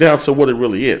this shit down to what it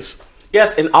really is.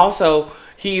 Yes, and also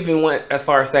he even went as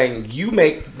far as saying, you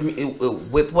make me,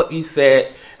 with what you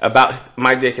said about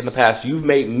my dick in the past, you've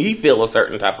made me feel a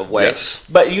certain type of way. Yes.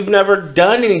 But you've never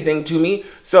done anything to me.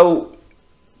 So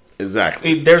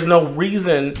exactly, there's no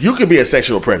reason. You could be a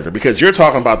sexual predator because you're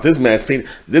talking about this man's penis,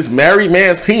 this married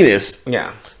man's penis,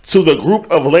 yeah, to the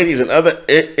group of ladies and other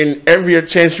in every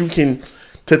chance you can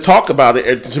to talk about it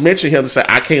and to mention him to say,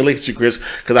 I can't lick at you, Chris,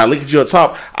 because I lick at you on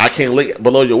top. I can't lick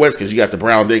below your waist because you got the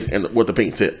brown dick and with the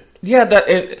pink tip. Yeah,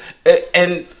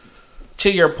 and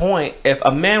to your point, if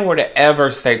a man were to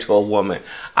ever say to a woman,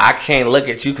 I can't look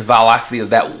at you because all I see is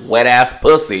that wet ass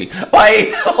pussy,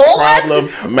 like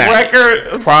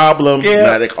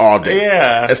problematic all day.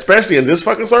 Yeah, especially in this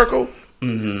fucking circle.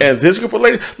 Mm-hmm. And this group of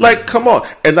ladies, like, come on.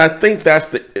 And I think that's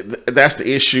the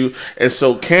issue. And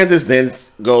so Candace then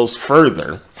goes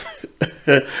further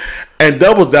and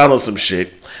doubles down on some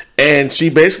shit. And she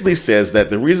basically says that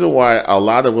the reason why a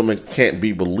lot of women can't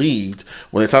be believed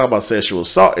when they talk about sexual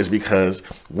assault is because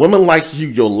women like you,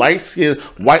 your light-skinned,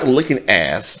 white-looking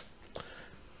ass,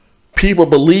 people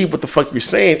believe what the fuck you're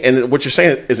saying, and what you're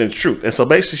saying isn't truth. And so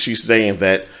basically she's saying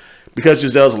that because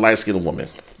Giselle's a light-skinned woman,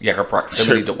 yeah, her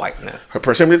proximity to whiteness. Her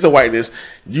proximity to whiteness.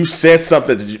 You said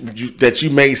something that you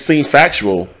made seem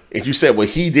factual, and you said, well,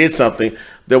 he did something.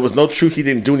 There was no truth. He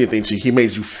didn't do anything to you. He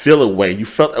made you feel a way. You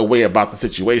felt a way about the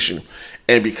situation.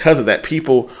 And because of that,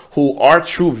 people who are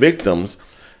true victims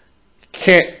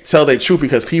can't tell their truth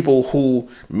because people who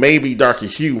may be darker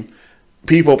hue,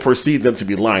 people perceive them to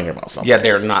be lying about something. Yeah,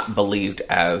 they're not believed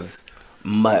as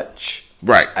much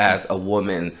as a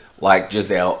woman like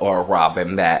Giselle or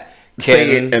Robin that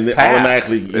say it and then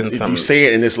automatically you say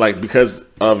it and it's like because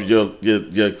of your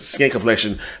skin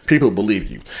complexion, people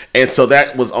believe you. And so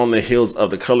that was on the heels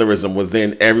of the colorism, where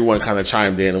then everyone kind of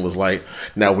chimed in and was like,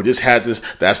 now we just had this,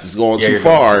 that's just going too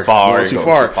far. Going too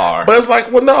far. But it's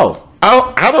like, well, no,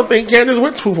 I don't think Candace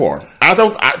went too far. I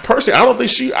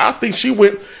think she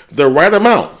went the right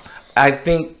amount. I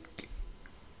think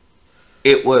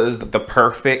it was the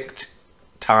perfect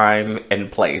time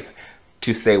and place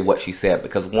to say what she said,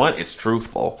 because one, it's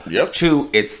truthful. Yep. Two,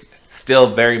 it's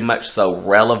still very much so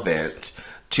relevant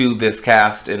to this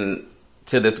cast and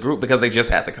to this group because they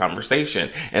just had the conversation.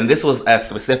 And this was a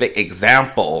specific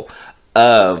example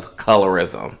of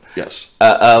colorism. Yes.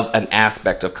 Of an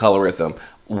aspect of colorism,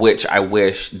 which I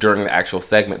wish during the actual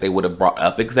segment they would have brought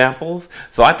up examples.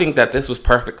 So I think that this was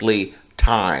perfectly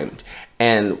timed.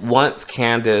 And once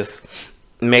Candace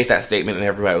made that statement and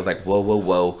everybody was like, whoa, whoa,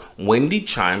 whoa, Wendy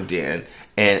chimed in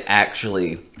and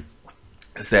actually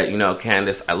said, you know,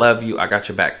 Candace, I love you. I got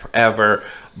your back forever.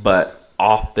 But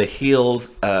off the heels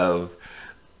of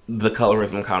the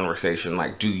colorism conversation,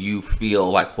 like, do you feel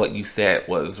like what you said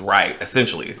was right?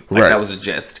 Essentially, like that was a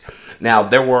gist. Now,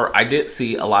 I did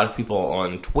see a lot of people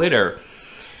on Twitter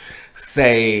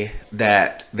say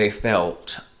that they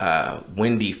felt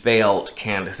Wendy failed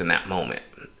Candace in that moment,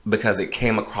 because it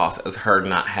came across as her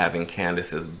not having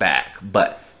Candace's back.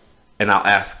 And I'll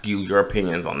ask you your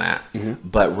opinions on that. Mm-hmm.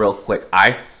 But real quick,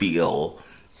 I feel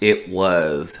it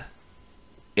was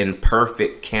in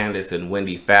perfect Candace and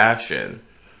Wendy fashion.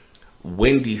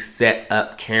 Wendy set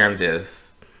up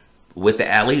Candace with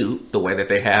the alley-oop, the way that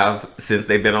they have since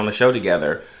they've been on the show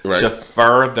together, to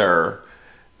further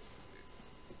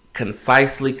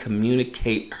concisely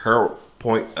communicate her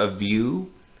point of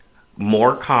view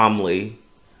more calmly,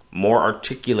 more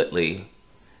articulately,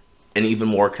 and even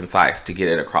more concise to get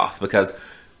it across. Because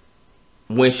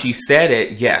when she said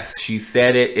it, yes, she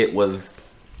said it.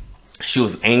 She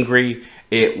was angry.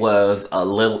 It was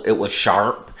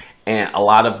sharp, and a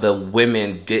lot of the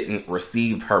women didn't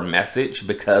receive her message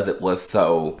because it was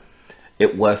so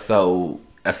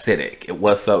acidic. It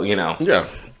was so,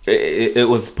 it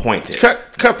was pointed.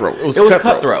 Cutthroat. It was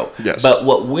cutthroat. Yes. But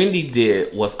what Wendy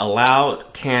did was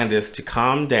allowed Candace to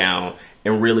calm down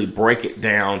and really break it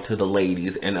down to the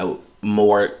ladies in a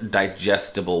more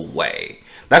digestible way.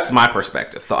 That's my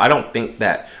perspective. So I don't think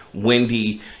that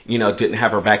Wendy, didn't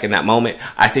have her back in that moment.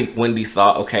 I think Wendy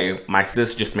saw, okay, my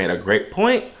sis just made a great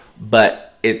point,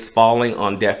 but it's falling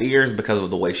on deaf ears because of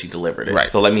the way she delivered it.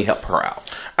 Right. So let me help her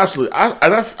out. Absolutely.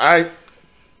 I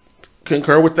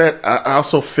concur with that. I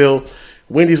also feel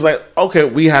Wendy's like, okay,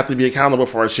 we have to be accountable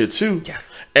for our shit too.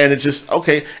 Yes. And it's just,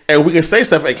 okay, and we can say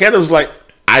stuff. And Candace was like,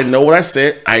 I know what I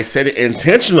said. I said it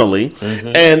intentionally.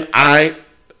 Mm-hmm. And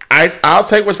I'll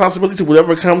take responsibility to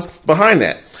whatever comes behind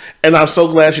that. And I'm so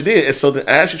glad she did. And so then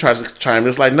as she tries to chime in,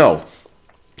 it's like, no,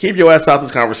 keep your ass out of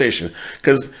this conversation.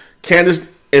 Because Candace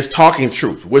is talking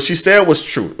truth. What she said was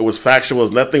true. It was factual. There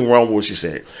was nothing wrong with what she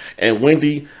said. And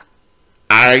Wendy,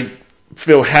 I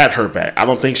feel, had her back. I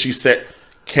don't think she set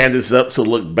Candace up to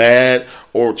look bad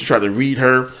or to try to read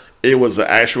her. It was an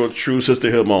actual true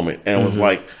sisterhood moment, and was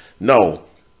like, no,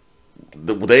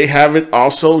 they have it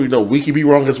also. You know, we can be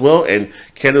wrong as well. And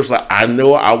Candace was like, I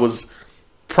know I was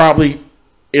probably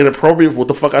inappropriate with what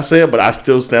the fuck I said, but I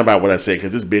still stand by what I said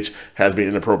because this bitch has been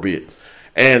inappropriate.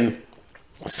 And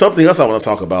something else I want to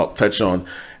talk about, touch on.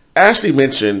 Ashley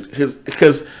mentioned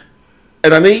because,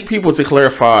 and I need people to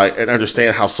clarify and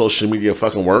understand how social media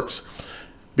fucking works.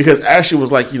 Because Ashley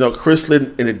was like, you know, Chris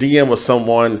slid in a DM with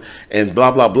someone and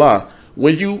blah, blah, blah.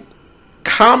 When you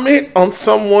comment on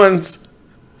someone's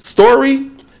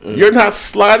story, you're not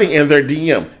sliding in their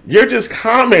DM. You're just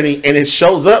commenting and it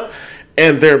shows up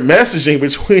and they're messaging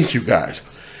between you guys.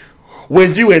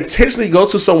 When you intentionally go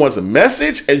to someone's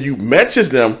message and you message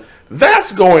them,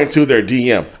 that's going to their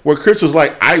DM. Where Chris was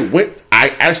like, I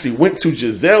actually went to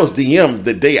Giselle's DM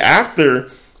the day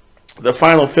after the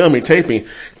final filming taping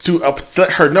to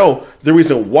let her know the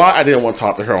reason why I didn't want to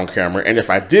talk to her on camera. And if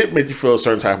I did make you feel a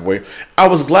certain type of way, I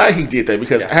was glad he did that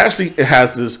because Ashley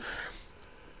has this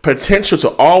potential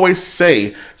to always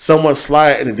say someone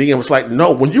slide in the DM. It's like,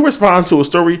 no, when you respond to a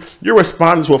story, you're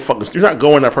responding to a fucking, you're not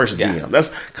going that person's DM. That's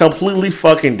completely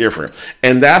fucking different.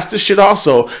 And that's the shit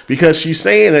also, because she's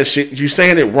saying that shit, you're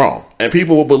saying it wrong. And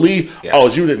people will believe, oh,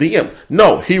 it's you in the DM.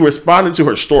 No, he responded to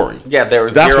her story. Yeah, there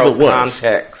was zero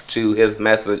context to his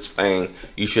message saying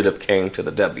you should have came to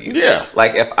the W. Yeah.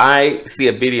 Like if I see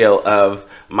a video of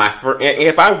my friend,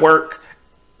 if I work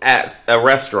at a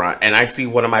restaurant and I see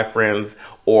one of my friends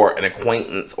or an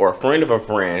acquaintance or a friend of a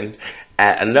friend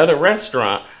at another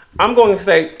restaurant, I'm going to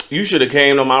say, you should have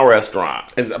came to my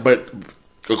restaurant. But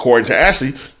according to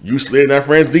Ashley, you slid in that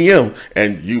friend's DM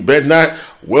and you bet not,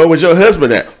 where was your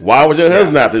husband at? Why was your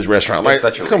husband at this restaurant? Like,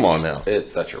 come on now.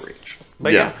 It's such a reach.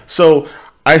 But yeah. So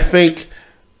I think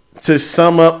to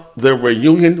sum up the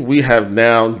reunion, we have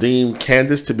now deemed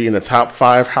Candace to be in the top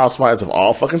 5 housewives of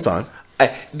all fucking time.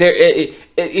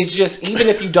 It's just, even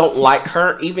if you don't like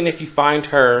her, even if you find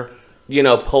her, you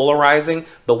know, polarizing,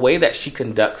 the way that she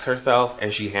conducts herself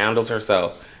and she handles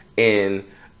herself in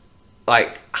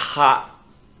like hot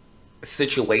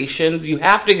situations, you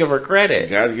have to give her credit. You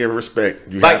gotta give her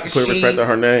respect. You have to put respect on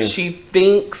her name. She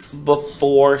thinks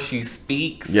before she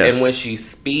speaks, and when she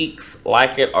speaks,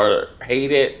 like it or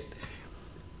hate it,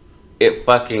 it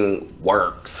fucking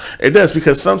works. It does,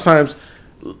 because sometimes,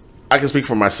 I can speak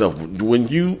for myself. When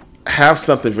you have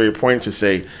something very important to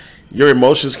say, your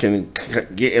emotions can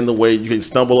get in the way. You can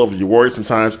stumble over your words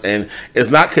sometimes. And it's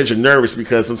not because you're nervous,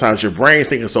 because sometimes your brain's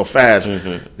thinking so fast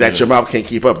that your mouth can't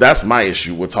keep up. That's my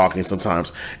issue with talking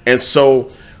sometimes. And so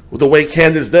the way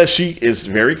Candace does, she is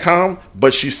very calm,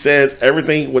 but she says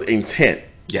everything with intent.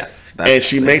 Yes. And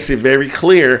she makes it very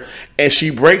clear. And she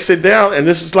breaks it down. And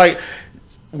this is like,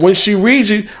 when she reads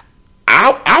you,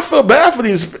 I feel bad for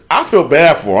these. I feel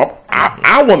bad for them.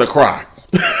 I want to cry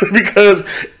because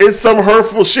it's some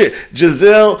hurtful shit.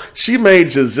 Giselle, she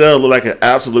made Giselle look like an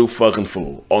absolute fucking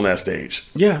fool on that stage.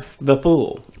 Yes, the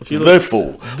fool. The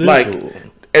fool.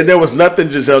 And there was nothing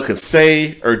Giselle could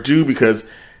say or do because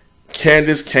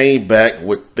Candace came back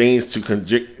with things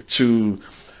to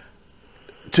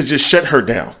just shut her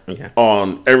down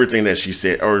on everything that she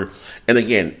said. And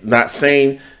again, not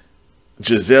saying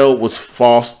Giselle was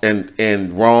false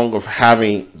and wrong of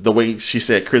having the way she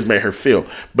said Chris made her feel.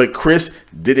 But Chris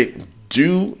didn't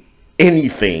do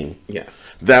anything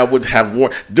that would have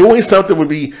warned. Doing something would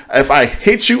be, if I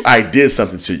hit you, I did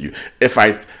something to you. If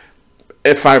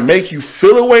I make you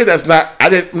feel away,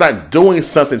 I'm not doing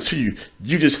something to you.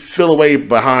 You just feel away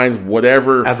behind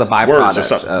whatever as a byproduct or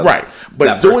something. Right.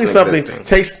 But doing something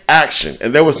takes action.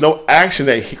 And there was no action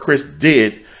that Chris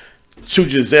did to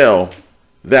Giselle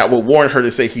that would warrant her to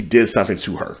say he did something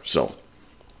to her. So,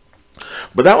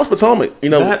 but that was Potomac. You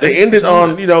know, they ended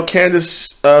on, you know,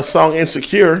 Candace's song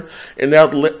 "Insecure," and now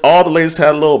all the ladies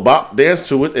had a little bop dance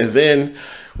to it, and then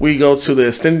we go to the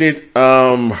extended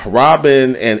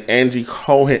Robin and Andy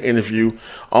Cohen interview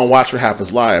on Watch What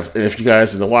Happens Live. And if you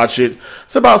guys didn't watch it,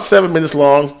 it's about 7 minutes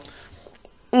long.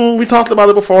 We talked about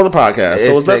it before on the podcast,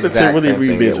 so it's nothing to really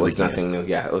revisit. It was nothing new.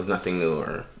 Yeah, it was nothing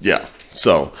new.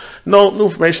 So no new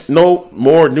information, no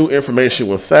more new information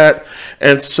with that.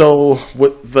 And so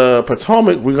with the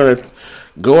Potomac, we're gonna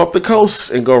go up the coast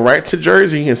and go right to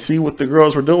Jersey and see what the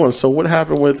girls were doing. So what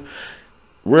happened with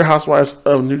Real Housewives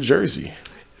of New Jersey?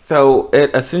 So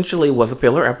it essentially was a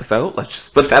filler episode. Let's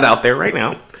just put that out there right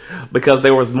now, because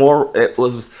there was more. It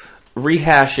was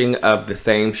rehashing of the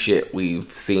same shit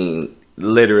we've seen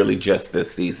literally just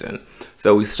this season.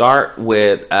 So we start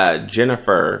with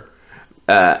Jennifer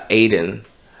Aiden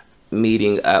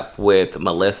meeting up with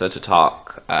Melissa to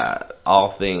talk all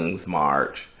things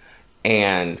Marge,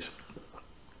 And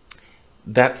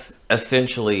that's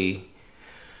essentially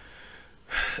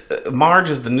Marge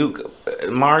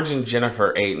and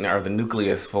Jennifer Aiden are the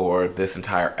nucleus for this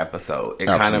entire episode. It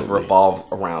kind of revolves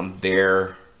around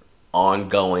their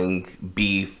ongoing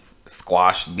beef,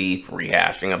 squashed beef,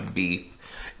 rehashing of the beef.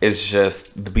 It's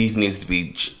just the beef needs to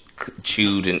be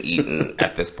chewed and eaten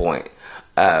at this point.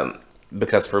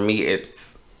 Because for me,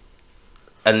 it's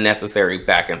a necessary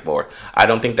back and forth. I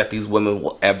don't think that these women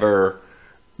will ever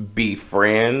be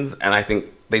friends, and I think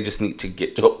they just need to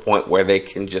get to a point where they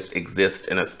can just exist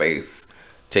in a space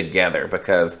together.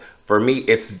 Because for me,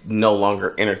 it's no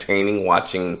longer entertaining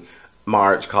watching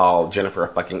Marge call Jennifer a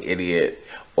fucking idiot,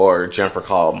 or Jennifer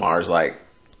call Marge like,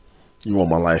 "You want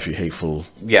my life, you hateful."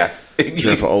 Yes.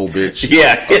 Jennifer, old bitch.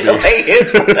 Yeah.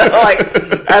 Like,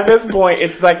 at this point,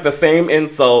 it's like the same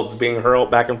insults being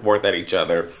hurled back and forth at each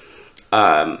other.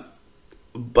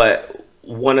 But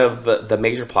one of the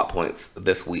major plot points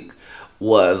this week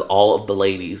was all of the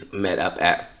ladies met up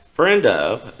at friend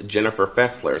of Jennifer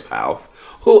Fessler's house,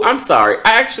 who, I'm sorry,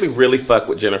 I actually really fuck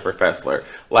with Jennifer Fessler.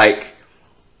 Like,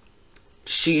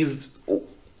 she's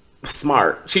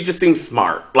smart. She just seems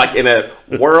smart. Like, in a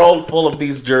world full of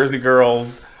these Jersey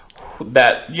girls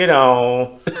that, you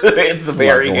know, it's a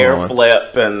very hair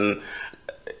flip, and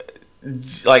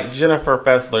like Jennifer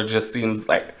Fessler just seems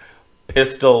like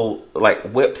pistol, like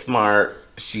whip smart.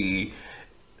 She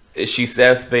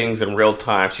says things in real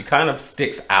time. She kind of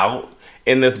sticks out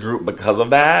in this group because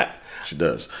of that. She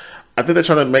does. I think they're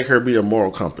trying to make her be a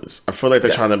moral compass. I feel like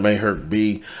they're trying to make her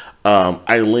be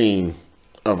Eileen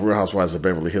of Real Housewives of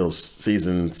Beverly Hills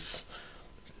seasons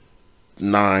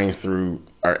 8 through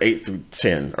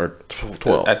 10 or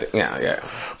 12. Yeah.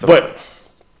 But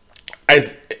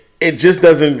it just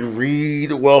doesn't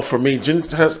read well for me.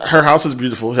 Her house is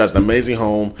beautiful. She has an amazing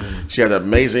home. She had an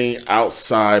amazing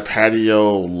outside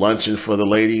patio luncheon for the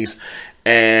ladies.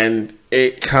 And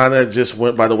it kind of just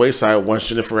went by the wayside once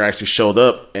Jennifer actually showed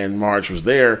up and Marge was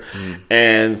there.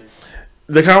 And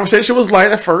the conversation was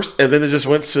light at first. And then it just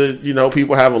went to, you know,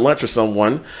 people having lunch with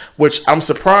someone, which I'm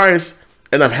surprised.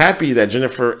 And I'm happy that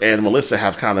Jennifer and Melissa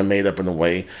have kind of made up in a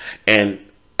way. And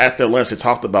at their lunch, they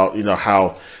talked about, you know,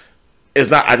 how it's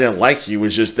not I didn't like you.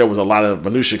 It's just there was a lot of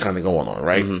minutia kind of going on,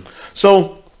 right?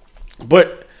 So,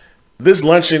 but this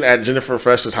luncheon at Jennifer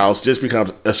Fessler's house just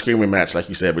becomes a screaming match, like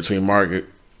you said, between Margaret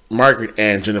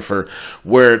and Jennifer,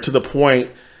 where to the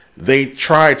point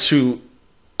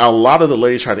a lot of the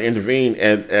ladies try to intervene,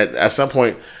 and at some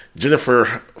point, Jennifer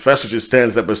Fessler just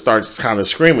stands up and starts kind of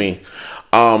screaming,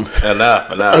 enough.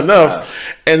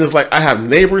 And it's like, I have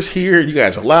neighbors here, you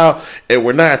guys are loud, and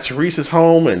we're not at Teresa's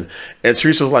home. And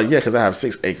Teresa was like, yeah, because I have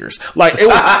 6 acres. Like, it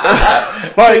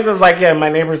was Teresa's like, yeah, my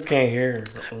neighbors can't hear.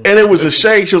 And it was a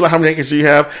shade. She was like, how many acres do you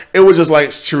have? It was just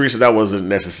like, Teresa, that wasn't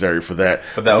necessary for that.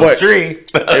 But that was tree.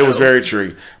 It was very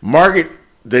tree. Margaret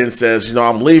then says, you know,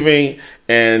 I'm leaving,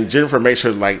 and Jennifer makes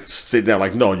her like sit down,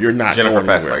 like, no, you're not Jennifer going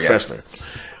Fessler, anywhere. yes. Fessler.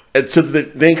 And so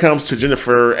then comes to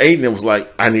Jennifer Aiden and was like,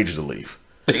 I need you to leave.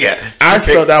 Yeah, I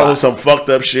felt that was some fucked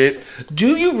up shit.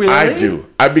 Do you really? I do.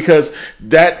 Because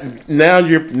that now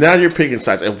you're picking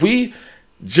sides. If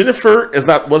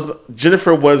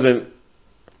Jennifer wasn't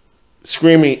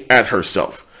screaming at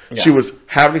herself. Yeah. She was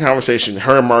having a conversation.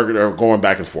 Her and Margaret are going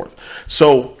back and forth.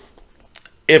 So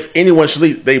if anyone should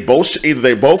leave, either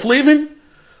they both leaving,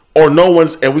 or no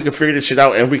one's, and we can figure this shit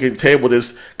out, and we can table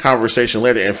this conversation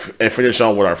later and finish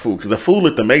on with our food, because the food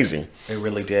looked amazing. It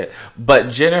really did. But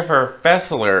Jennifer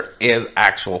Fessler is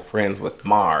actual friends with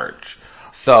Marge,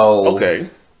 so okay.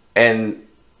 And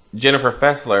Jennifer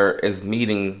Fessler is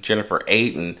meeting Jennifer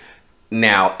Aiden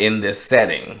now in this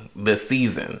setting, this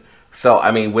season. So,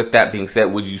 I mean, with that being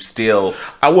said, would you still?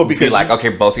 I would, because be like, okay,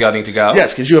 both of y'all need to go.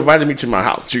 Yes, because you invited me to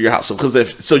your house.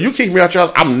 So you kick me out your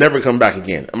house, I'm never coming back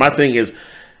again. And my thing is,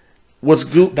 what's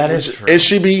good? That is true. It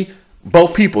should be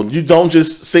both people. You don't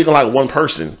just single out one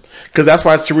person, because that's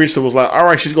why Teresa was like, "All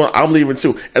right, she's going. I'm leaving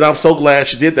too." And I'm so glad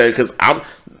she did that, because I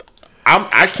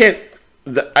can't.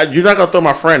 You're not gonna throw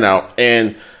my friend out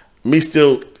and me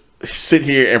still sit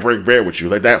here and break bread with you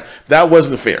like that. That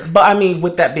wasn't fair. But I mean,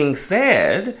 with that being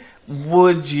said,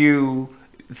 would you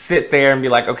sit there and be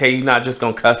like, okay, you're not just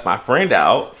gonna cuss my friend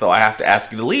out, so I have to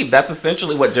ask you to leave? That's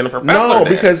essentially what Jennifer Fessler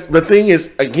did. Because the thing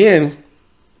is, again,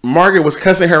 Margaret was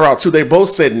cussing her out too. They both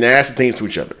said nasty things to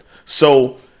each other.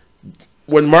 So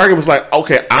when Margaret was like,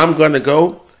 okay, I'm going to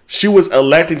go, she was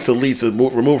electing to leave, to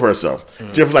remove herself.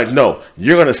 Jennifer's like, no,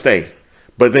 you're going to stay.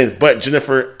 But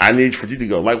Jennifer, I need for you to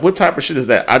go. Like, what type of shit is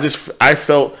that? I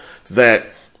felt that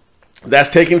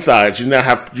that's taking sides. You now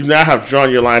have drawn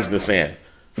your lines in the sand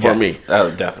for me.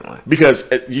 Oh, definitely.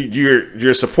 Because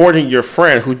you're supporting your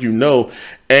friend who you know,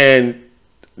 and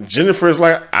Jennifer is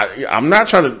like, I'm not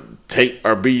trying to take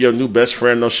or be your new best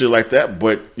friend, no shit like that.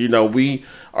 But we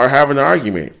are having an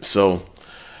argument, so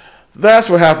that's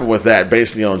what happened with that.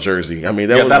 Basically on Jersey, I mean,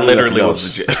 that literally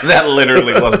was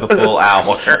the full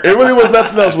hour. It really was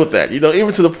nothing else with that.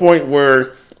 Even to the point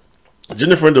where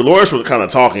Jennifer and Dolores were kind of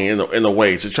talking in a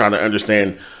way to try to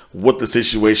understand what the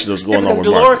situation was going on with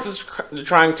Dolores is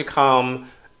trying to calm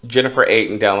Jennifer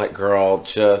Aiden down, like, girl,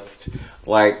 just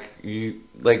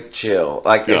chill,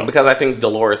 because I think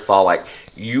Dolores saw, like,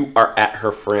 you are at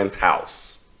her friend's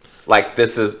house, like,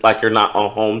 this is like, you're not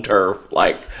on home turf,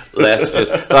 like, let's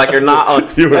just, like, you're not on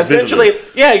essentially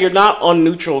you're not on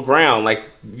neutral ground, like,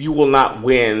 you will not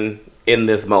win in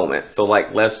this moment, so,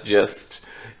 like, let's just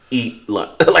eat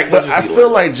lunch. I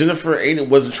feel like Jennifer Aiden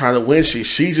wasn't trying to win. She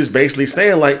just basically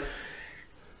saying, like,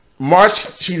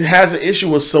 March, she has an issue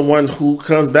with someone who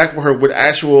comes back with her with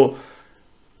actual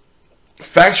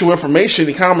factual information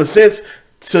and common sense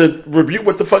to rebuke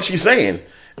what the fuck she's saying.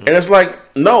 And it's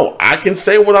like, no, I can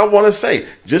say what I want to say.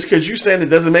 Just because you're saying it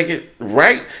doesn't make it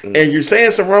right, and you're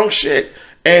saying some wrong shit.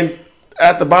 And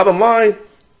at the bottom line,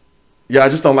 I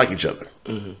just don't like each other.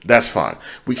 That's fine.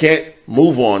 We can't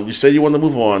move on. You say you want to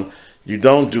move on. You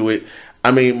don't do it.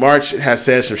 I mean, March has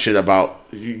said some shit about,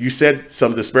 you said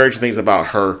some disparaging things about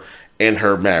her and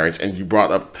her marriage, and you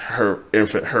brought up her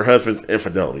husband's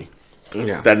infidelity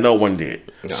that no one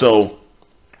did. No. So,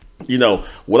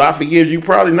 will I forgive you?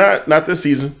 Probably not this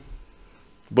season.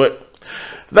 But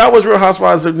that was Real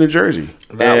Housewives of New Jersey.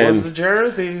 That was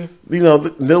Jersey.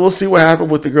 Then we'll see what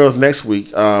happened with the girls next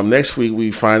week. Next week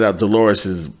we find out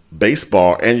Dolores'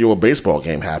 annual baseball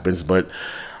game happens, but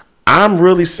I'm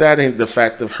really saddened the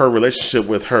fact of her relationship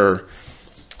with her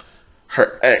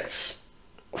ex,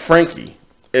 Frankie,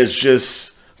 is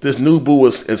just, this new boo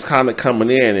is kind of coming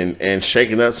in and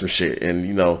shaking up some shit.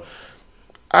 And,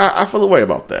 I feel a way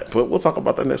about that. But we'll talk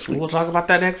about that next week. We'll talk about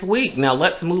that next week. Now,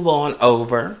 let's move on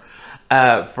over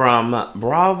from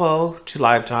Bravo to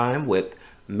Lifetime with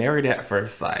Married at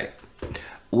First Sight.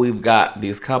 We've got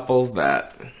these couples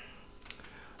that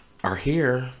are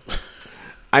here.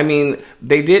 I mean,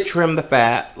 they did trim the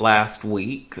fat last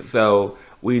week, so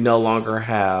we no longer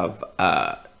have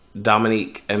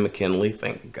Dominique and McKinley,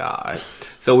 thank God.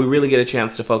 So we really get a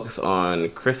chance to focus on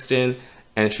Kristen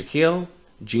and Shaquille,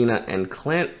 Gina and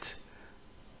Clint,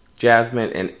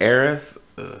 Jasmine and Eris,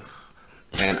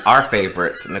 and our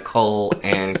favorites, Nicole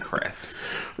and Chris.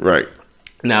 Right.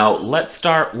 Now, let's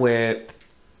start with,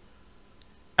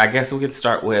 I guess we could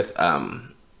start with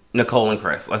Nicole and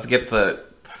Chris. Let's get the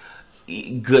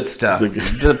good stuff.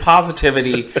 The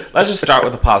positivity. Let's just start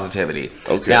with the positivity.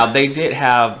 Okay. Now, they did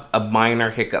have a minor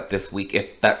hiccup this week,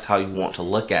 if that's how you want to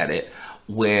look at it,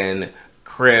 when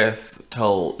Chris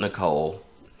told Nicole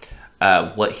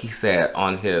what he said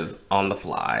on the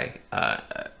fly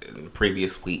in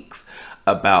previous weeks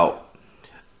about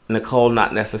Nicole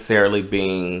not necessarily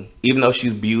being, even though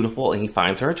she's beautiful and he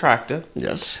finds her attractive.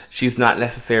 Yes. She's not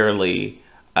necessarily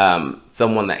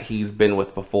someone that he's been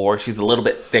with before. She's a little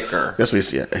bit thicker. That's what we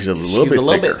see. She's a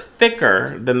little bit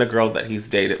thicker than the girls that he's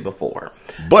dated before.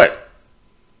 But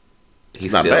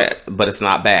it's not bad. But it's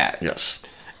not bad. Yes.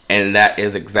 And that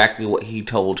is exactly what he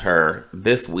told her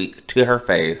this week to her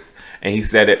face. And he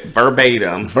said it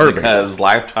verbatim. Because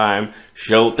Lifetime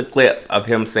showed the clip of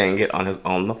him saying it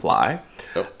on the fly.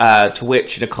 Yep. To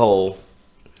which Nicole,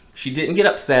 she didn't get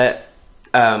upset.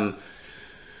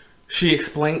 She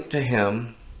explained to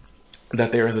him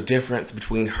that there is a difference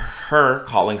between her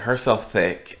calling herself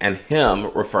thick and him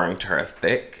referring to her as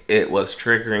thick. It was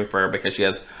triggering for her because she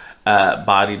has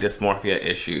body dysmorphia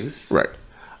issues. Right.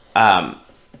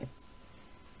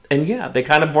 And yeah,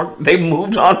 they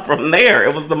moved on from there.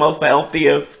 It was the most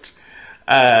healthiest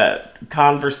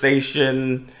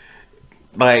conversation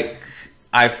like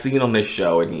I've seen on this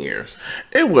show in years.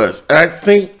 It was. And I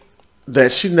think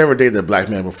that she never dated a black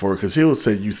man before because he would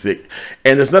say you thick.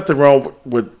 And there's nothing wrong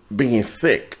with being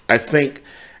thick. I think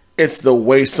it's the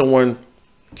way someone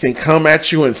can come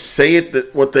at you and say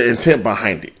it with the intent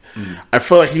behind it. Mm-hmm. I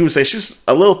feel like he would say she's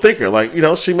a little thicker. Like,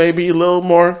 she may be a little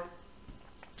more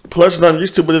plush than I'm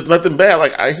used to, but it's nothing bad.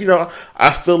 Like,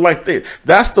 I still like that.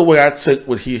 That's the way I took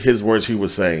what his words he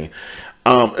was saying.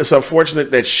 It's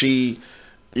unfortunate that she,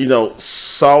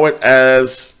 saw it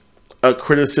as a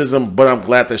criticism, but I'm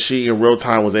glad that she in real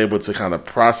time was able to kind of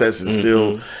process and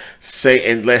still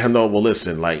say and let him know, well,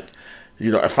 listen, like,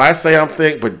 if I say I'm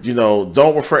thick, but,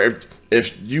 don't refer,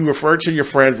 if you refer to your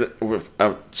friends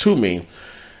to me,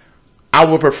 I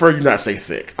would prefer you not say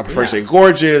thick. I prefer to say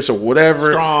gorgeous or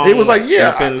whatever. Strong. He was like,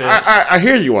 yeah, I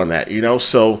hear you on that, you know.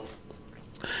 So,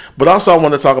 but also I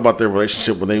want to talk about their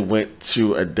relationship when they went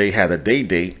to had a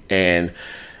date, and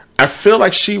I feel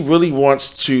like she really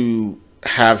wants to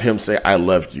have him say I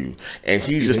love you, and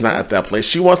he's just not at that place.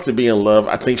 She wants to be in love.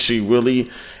 I think she really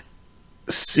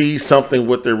sees something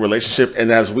with their relationship,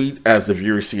 and as the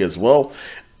viewers see as well,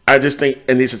 I just think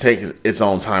it needs to take its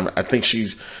own time. I think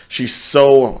she's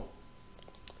so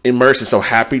immersed and so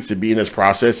happy to be in this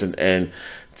process and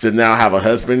to now have a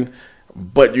husband,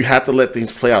 but you have to let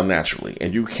things play out naturally,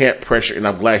 and you can't pressure. And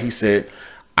I'm glad he said,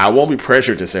 I won't be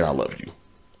pressured to say I love you.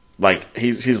 Like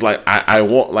he's like, I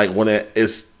won't, like when it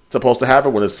is supposed to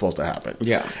happen, when it's supposed to happen.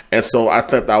 Yeah. And so I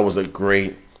thought that was a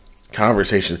great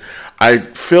conversation. I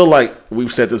feel like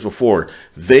we've said this before.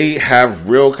 They have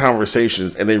real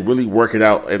conversations and they really work it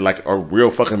out in like a real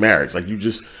fucking marriage. Like you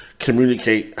just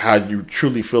communicate how you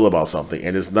truly feel about something,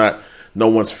 and it's not no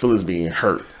one's feelings being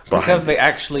hurt because they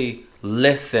actually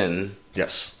listen.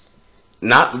 Yes.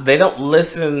 They don't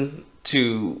listen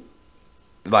to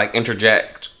like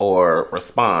interject or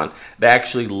respond. They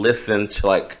actually listen to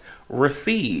like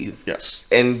receive. Yes.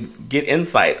 And get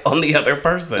insight on the other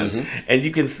person. And you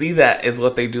can see that is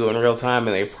what they do in real time,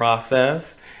 and they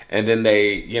process, and then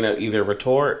they, either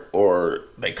retort or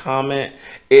they comment.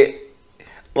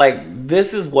 Like,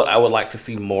 this is what I would like to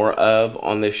see more of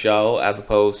on this show, as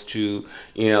opposed to,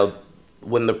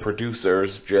 when the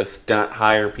producers just don't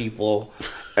hire people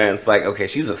and it's like, okay,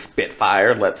 she's a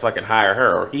spitfire, let's fucking hire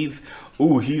her. Or he's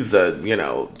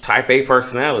a, type A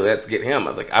personality, let's get him. I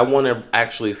was like, I want to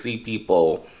actually see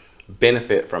people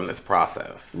benefit from this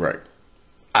process. Right.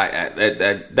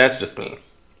 That's just me.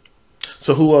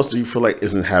 So who else do you feel like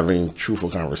isn't having truthful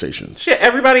conversations? Shit,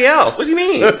 everybody else. What do you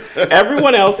mean?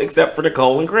 Everyone else except for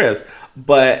Nicole and Chris.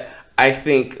 But I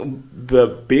think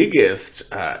the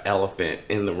biggest elephant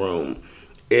in the room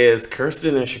is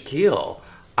Kirsten and Shaquille.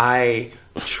 I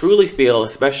truly feel,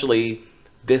 especially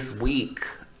this week,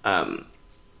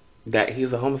 that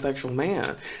he's a homosexual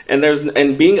man, and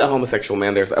being a homosexual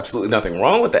man, there's absolutely nothing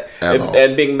wrong with that.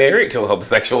 And being married to a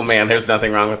homosexual man, there's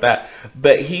nothing wrong with that.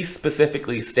 But he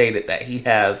specifically stated that he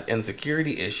has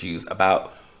insecurity issues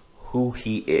about who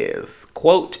he is,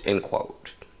 quote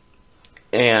unquote.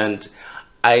 And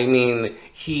I mean,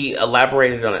 he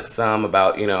elaborated on it some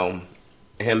about,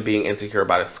 him being insecure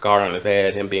about a scar on his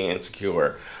head, him being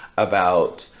insecure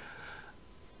about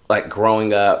like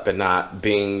growing up and not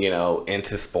being,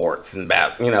 into sports and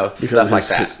stuff like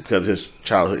that. Because his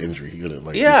childhood injury, he couldn't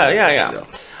like. Yeah.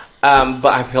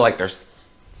 But I feel like there's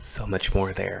so much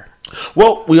more there.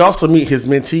 Well, we also meet his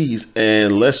mentees,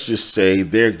 and let's just say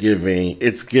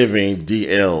it's giving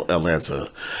DL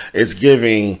Atlanta. It's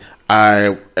giving,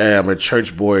 I am a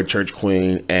church boy, church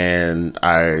queen, and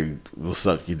I will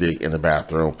suck your dick in the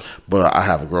bathroom, but I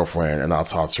have a girlfriend, and I'll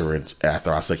talk to her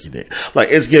after I suck your dick. Like,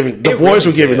 it's giving, the boys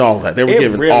were giving all of that. They were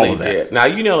giving all of that. Now,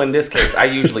 in this case, I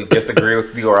usually disagree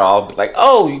with you, or I'll be like,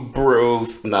 oh,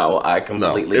 Bruce. No, I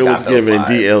completely it got was those giving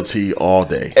vibes. DLT all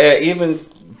day. Even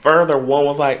further, one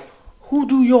was like, who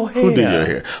do your hair? Who do your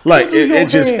hair? Like,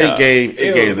 it gave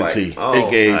the like, tea. Oh,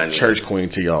 it gave honey. church queen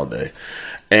tea all day.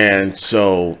 And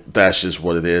so that's just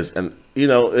what it is. And,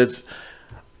 it's,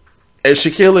 and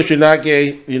Shaquille, if you're not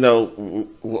gay, I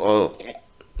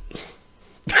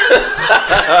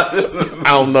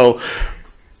don't know.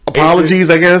 Apologies,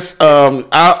 I guess.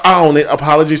 I own it.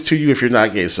 Apologies to you if you're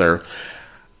not gay, sir.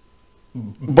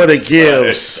 But it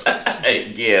gives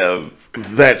that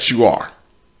you are.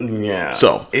 Yeah.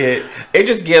 So it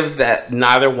just gives that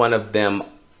neither one of them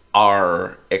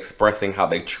are expressing how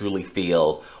they truly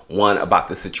feel, one, about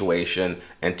the situation,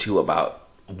 and two, about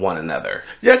one another.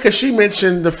 Yeah, because she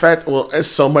mentioned the fact, well, it's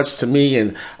so much to me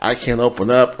and I can't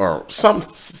open up, or something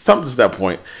to that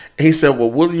point. And he said, well,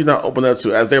 what do you not open up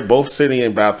to? As they're both sitting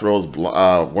in bathrobes,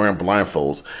 wearing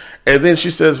blindfolds. And then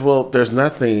she says, well, there's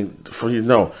nothing for you to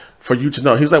know.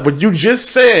 He's like, but you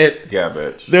just said, yeah,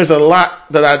 bitch, there's a lot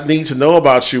that I need to know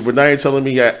about you, but now you're telling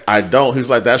me I don't. He's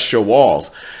like, that's your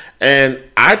walls. And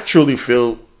I truly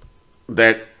feel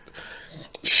that,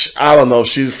 I don't know,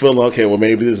 she's feeling, okay, well,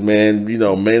 maybe this man,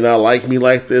 may not like me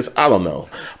like this. I don't know.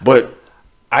 But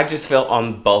I just feel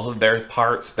on both of their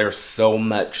parts, there's so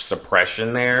much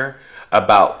suppression there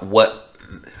about what,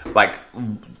 like,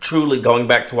 truly going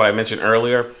back to what I mentioned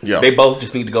earlier, they both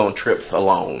just need to go on trips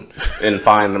alone and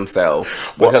find themselves,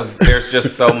 because there's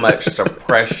just so much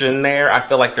suppression there. I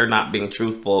feel like they're not being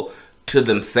truthful to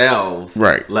themselves,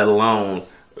 right? Let alone,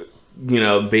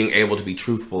 being able to be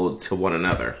truthful to one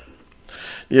another.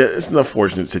 Yeah, it's an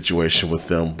unfortunate situation with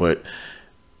them, but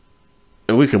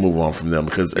And we can move on from them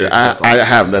because I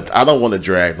have nothing. I don't want to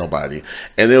drag nobody,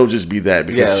 and it'll just be that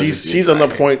because she's on the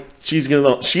point. She's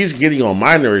getting on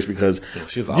my nerves because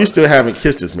you still haven't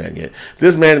kissed this man yet.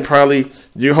 This man probably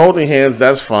you're holding hands.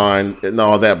 That's fine and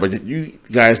all that, but you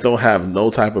guys don't have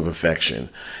no type of affection.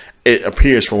 It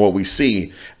appears from what we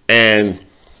see, and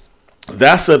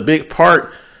that's a big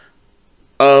part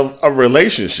of a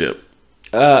relationship.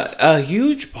 A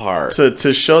huge part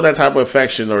to show that type of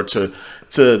affection or to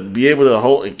be able to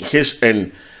hold, kiss,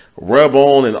 and rub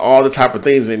on and all the type of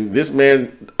things. And this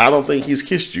man, I don't think he's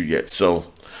kissed you yet. So,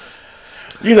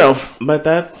 But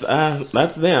that's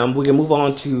them. We can move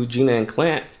on to Gina and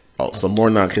Clint. Oh, some more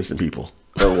non-kissing people.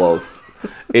 Well,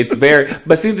 it's very.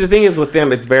 But see, the thing is with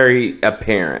them, it's very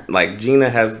apparent. Like Gina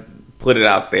has put it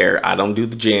out there. I don't do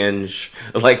the ginge.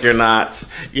 Like you're not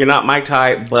my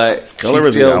type, but she's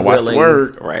still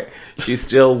willing. Right. She's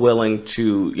still willing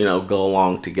to, go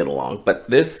along to get along. But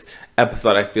this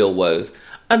episode I feel was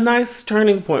a nice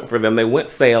turning point for them. They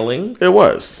went sailing. It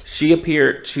was. She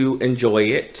appeared to enjoy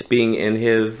it, being in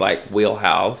his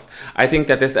wheelhouse. I think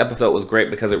that this episode was great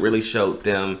because it really showed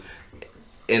them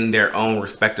in their own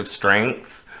respective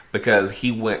strengths. Because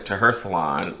he went to her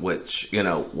salon, which,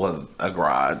 was a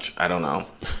garage. I don't know.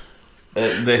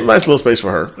 Nice little space for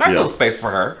her. Little space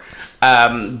for her.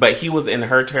 But he was in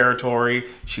her territory.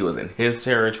 She was in his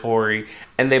territory.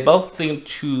 And they both seemed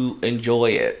to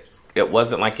enjoy it. It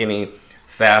wasn't like any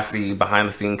sassy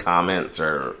behind-the-scene comments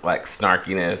or,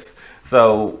 snarkiness.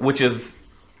 So, which is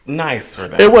nice for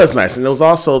them. It was nice. And it was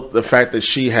also the fact that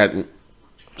she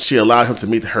allowed him to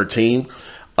meet her team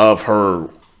of her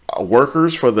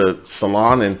workers for the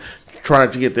salon and trying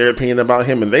to get their opinion about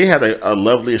him, and they had a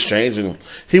lovely exchange. And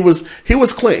he was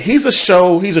Clint. He's a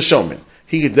showman.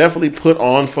 He could definitely put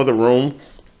on for the room,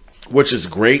 which is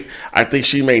great. I think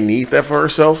she may need that for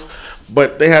herself,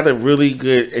 but they had a really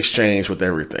good exchange with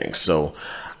everything. So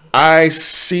I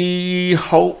see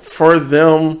hope for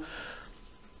them,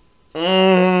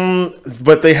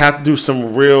 but they have to do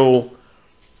some real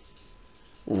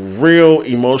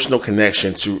emotional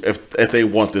connection to if they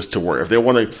want this to work. If they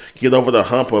want to get over the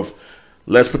hump of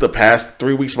let's put the past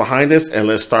 3 weeks behind us and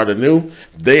let's start anew,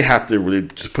 they have to really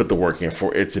just put the work in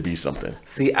for it to be something.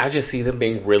 See, I just see them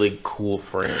being really cool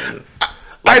friends.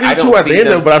 I do too at the end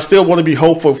of it, but I still want to be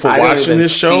hopeful for watching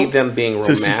this show. I see them being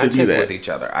romantic with each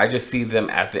other. I just see them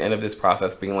at the end of this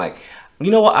process being like,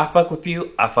 you know what, I fuck with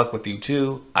you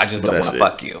too. I just don't want to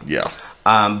fuck you. Yeah.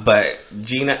 But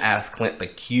Gina asked Clint the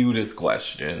cutest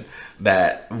question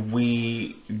that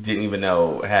we didn't even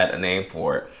know had a name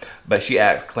for it. But she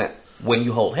asked Clint, when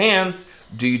you hold hands,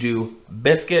 do you do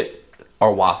biscuit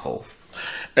or waffles?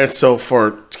 And so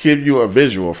to give you a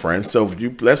visual, friend,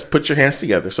 let's put your hands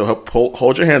together. So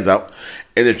hold your hands out.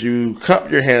 And if you cup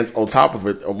your hands on top of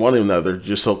it, on one another,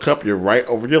 just so cup your right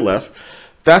over your left,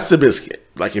 that's a biscuit.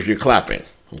 Like if you're clapping.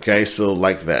 Okay, so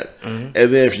like that. Mm-hmm.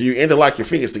 And then if you interlock your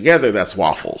fingers together, that's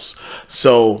waffles.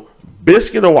 So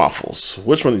biscuit or waffles?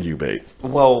 Which one are you, babe?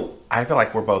 Well, I feel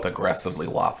like we're both aggressively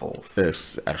waffles.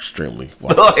 It's extremely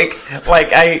waffles.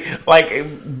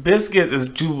 like biscuit is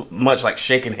too much like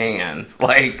shaking hands.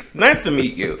 Like, nice to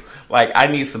meet you. Like, I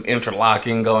need some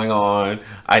interlocking going on.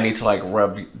 I need to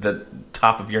rub the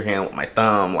top of your hand with my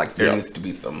thumb. Like, there needs to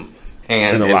be some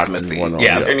hand intimacy.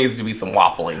 There needs to be some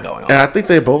waffling going on. And I think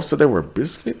they both said they were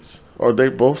biscuits, or they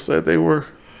both said they were.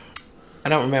 I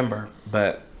don't remember,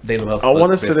 but they love. I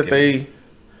want to say that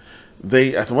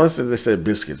I want to say they said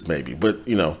biscuits, maybe, but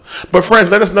But friends,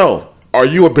 let us know: are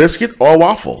you a biscuit or a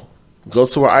waffle? Go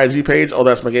to our IG page. Oh,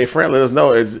 that's my gay friend. Let us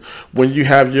know. It's when you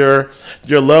have your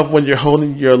love, when you're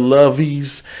holding your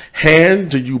lovey's hand.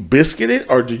 Do you biscuit it,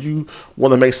 or do you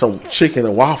want to make some chicken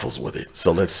and waffles with it?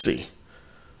 So let's see.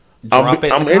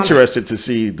 I'm interested to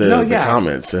see the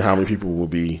comments and how many people will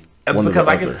be because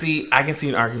I can see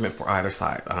an argument for either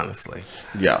side, honestly.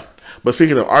 Yeah, but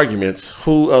speaking of arguments,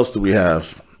 who else do we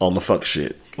have on the fuck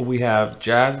shit? We have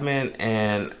Jasmine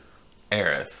and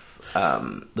Eris,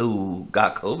 who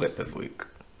got COVID this week.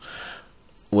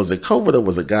 Was it COVID or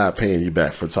was a guy paying you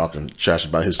back for talking trash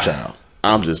about his child?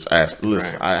 I'm just asking.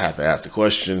 Listen, right. I have to ask the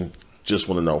question. Just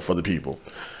want to know for the people,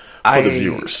 for the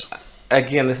viewers.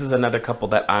 Again, this is another couple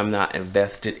that I'm not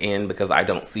invested in because I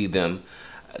don't see them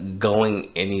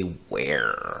going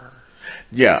anywhere.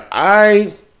 Yeah,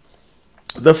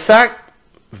 the fact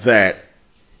that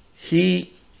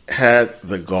he had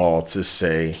the gall to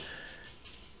say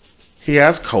he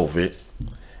has COVID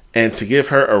and to give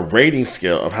her a rating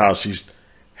scale of how she's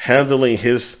handling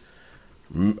his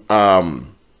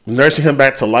nursing him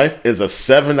back to life is a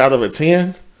 7 out of a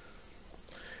 10.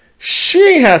 She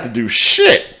ain't have to do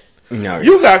shit. No,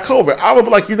 you got COVID. I would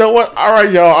be like, you know what? All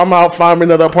right, y'all, I'm out. Find me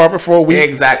another apartment for a week.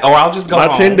 Exactly. Or I'll just go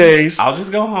home. 10 days. I'll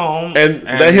just go home and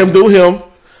let him do him.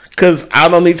 Because I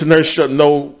don't need to nurse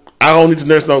no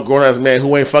grown ass man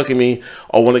who ain't fucking me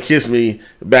or want to kiss me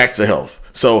back to health.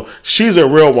 So she's a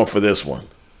real one for this one.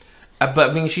 But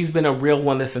I mean, she's been a real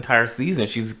one this entire season.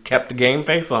 She's kept the game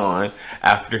face on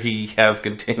after he has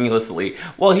continuously.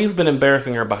 Well, he's been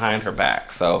embarrassing her behind her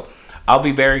back. So I'll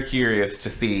be very curious to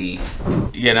see,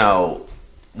 you know,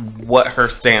 what her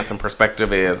stance and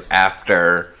perspective is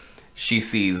after she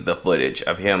sees the footage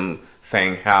of him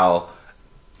saying how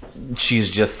she's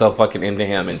just so fucking into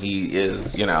him, and he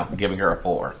is, you know, giving her a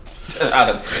 4 out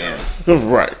of 10.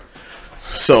 Right.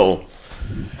 So,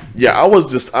 yeah, I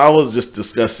was just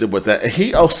disgusted with that. And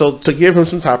he also, to give him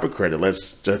some type of credit,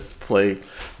 let's just play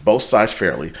both sides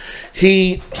fairly.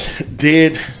 He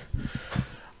did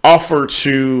offer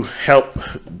to help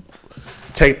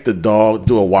take the dog,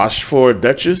 do a wash for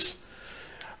Duchess.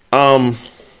 It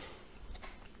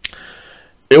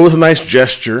was a nice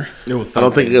gesture. It was something. I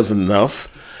don't think it was enough.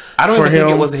 I don't even think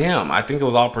it was him. I think it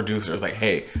was all producers like,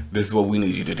 hey, this is what we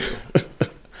need you to do.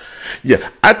 Yeah,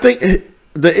 I think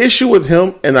the issue with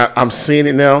him, and I'm seeing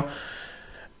it now,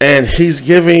 and he's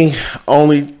giving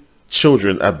only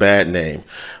children a bad name.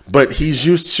 But he's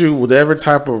used to whatever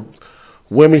type of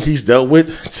women he's dealt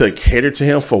with to cater to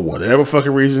him for whatever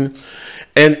fucking reason.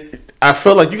 And I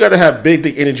feel like you got to have big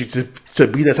dick energy to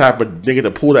be that type of nigga to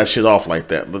pull that shit off like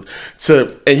that.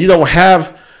 And you don't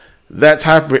have that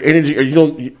type of energy, or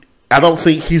I don't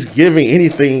think he's giving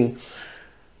anything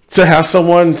to have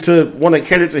someone to want to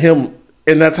cater to him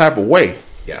in that type of way.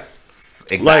 Yes,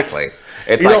 exactly. Like,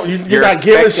 it's you're not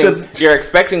giving shit. You're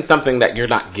expecting something that you're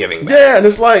not giving back. Yeah, and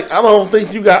it's like I don't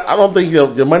think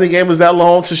your money game is that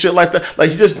long to shit like that.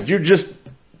 Like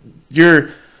you're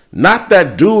not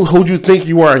that dude who you think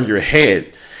you are in your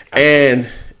head,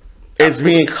 and it's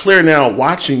being clear now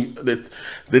watching him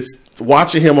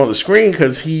on the screen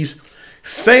because he's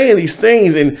saying these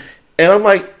things, and I'm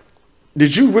like,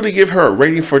 did you really give her a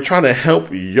rating for trying to help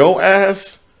your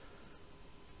ass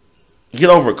get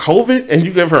over COVID, and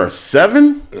you give her a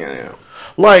 7? Yeah.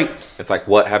 Like, it's like,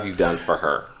 what have you done for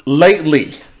her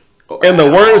lately? In the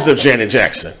words of Janet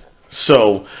Jackson.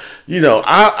 So,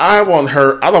 I want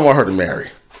her. I don't want her to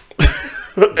marry.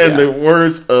 In the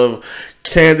words of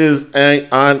Candace and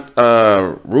Aunt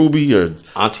Ruby or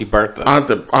Auntie Bertha. Aunt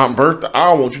Bertha, I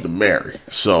don't want you to marry.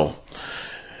 So,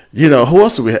 who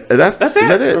else do we have? That's it. Is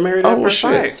that it? We're married at first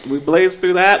sight. We blazed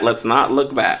through that. Let's not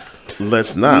look back.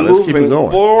 Let's not. Let's keep it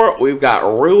going. Forward, we've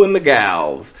got Rue and the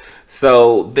Gals.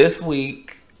 So this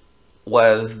week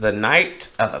was the night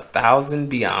of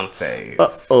 1,000 Beyoncés.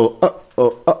 Oh,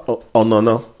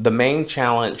 no. The main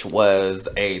challenge was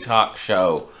a talk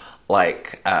show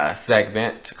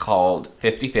segment called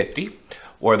 50-50,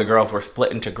 where the girls were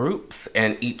split into groups,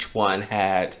 and each group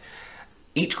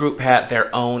had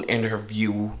their own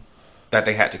interview that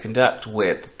they had to conduct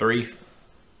with 3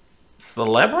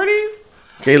 celebrities.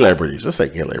 Gay celebrities. Let's say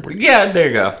gay celebrities. Yeah, there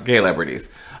you go. Gay celebrities.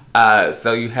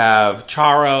 So you have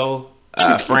Charo,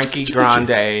 Frankie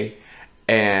Grande,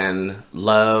 and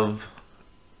Love.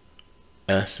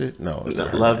 Acid? No, it's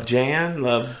not. Love Jan.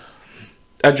 Love.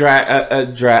 A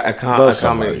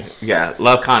comedy. Yeah,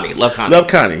 Love Connie. Love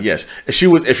Connie, yes. She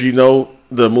was, if you know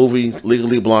the movie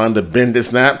Legally Blonde, the Bend and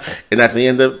Snap, and at the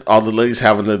end of all the ladies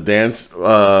having the dance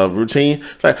routine,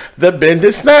 it's like, the Bend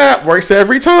and Snap works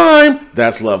every time.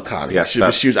 That's Love Connie. Yes,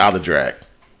 she was out of drag.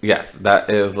 Yes,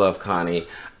 that is Love Connie.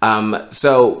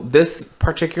 So this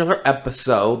particular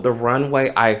episode, the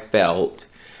runway I felt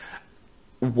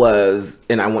was,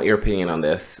 and I want your opinion on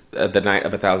this, the night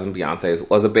of 1,000 Beyoncés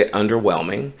was a bit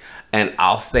underwhelming. And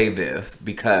I'll say this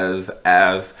because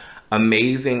as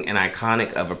amazing and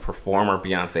iconic of a performer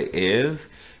Beyonce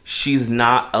is, she's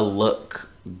not a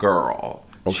look girl.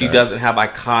 Okay. She doesn't have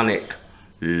iconic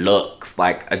looks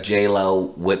like a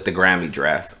J-Lo with the Grammy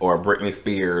dress or Britney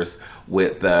Spears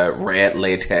with the red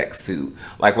latex suit.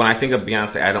 Like when I think of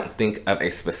Beyonce, I don't think of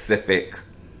a specific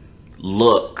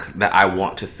look that I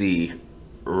want to see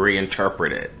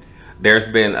reinterpreted. There's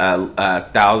been a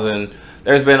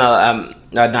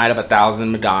night of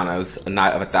 1,000 Madonnas, a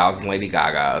night of 1,000 Lady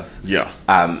Gagas,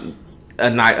 a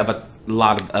night of a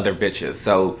lot of other bitches.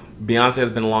 So Beyonce has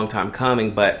been a long time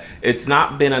coming, but it's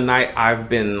not been a night I've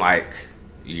been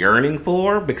yearning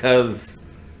for because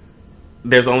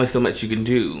there's only so much you can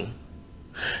do.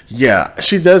 Yeah,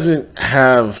 she doesn't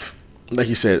have, like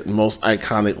you said, most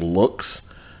iconic looks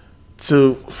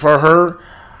for her.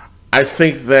 I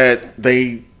think that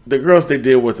the girls, they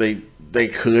did what they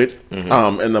could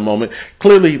in the moment.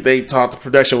 Clearly, they thought the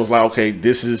production was like, okay,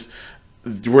 this is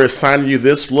we're assigning you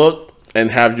this look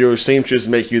and have your seamstress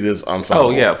make you this ensemble. Oh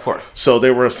yeah, of course. So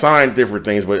they were assigned different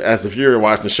things, but as if you're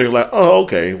watching the show, you're like, oh,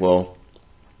 okay, well,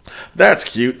 that's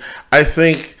cute. I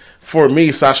think for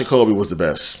me, Sasha Colby was the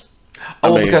best.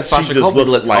 Oh, because Sasha Colby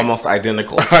looks like almost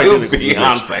identical to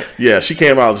Beyonce. Yeah, she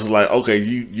came out just like, okay,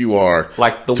 you are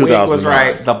like the wig was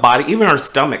right, the body, even her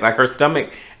stomach. Like her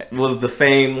stomach was the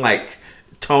same like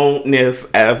toneness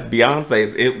as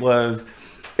Beyonce's. It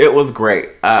was great.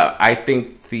 I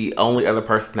think the only other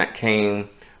person that came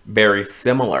very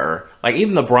similar, like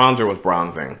even the bronzer was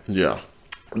bronzing. Yeah,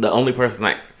 the only person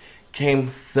that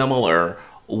came similar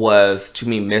was to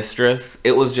me Mistress.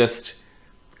 It was just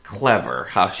clever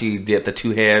how she did the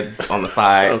two heads on the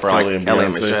side for like Kelly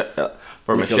and Michelle.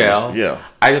 For Michelle, yeah.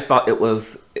 I just thought it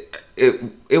was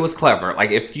clever.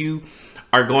 Like if you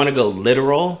are going to go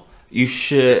literal, you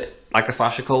should, like a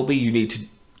Sasha Colby, you need to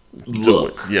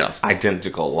look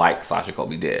identical like Sasha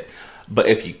Colby did. But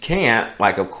if you can't,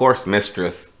 like of course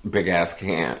Mistress big ass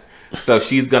can't. So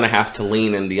she's gonna have to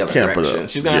lean in the other direction.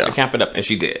 She's gonna have to camp it up, and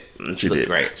she did. And she looked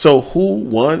great. So who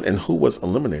won and who was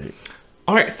eliminated?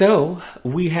 All right, so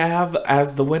we have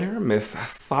as the winner Miss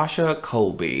Sasha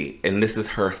Colby, and this is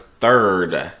her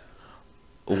third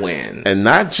win, and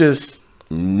not just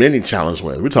mini challenge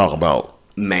wins. We're talking about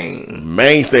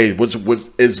main stage, which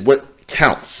is what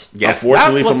counts. Yes,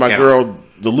 unfortunately for my girl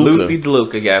DeLuca. Lucy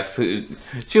DeLuca. Yes,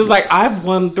 she was like, "I've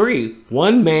won 3,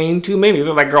 1 main, 2 minis." I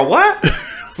was like, "Girl, what?"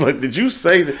 It's like, did you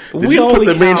say that? Did we you only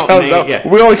put the main challenge out? Yeah.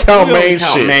 We only count main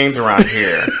shit. Mains around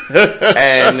here.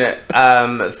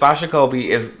 And Sasha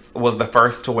Colby was the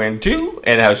first to win 2,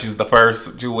 and now she's the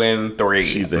first to win 3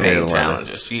 she's the main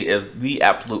challenges. She is the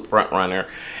absolute front runner,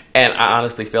 and I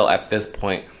honestly feel at this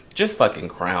point, just fucking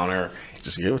crown her.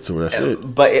 Just give it to her. That's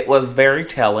it. But it was very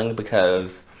telling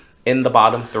because in the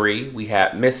bottom 3 we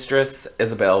had Mistress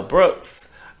Isabel Brooks,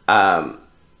 the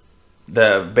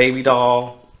baby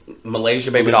doll.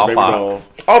 Malaysia baby doll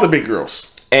Fox. All the big girls.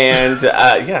 And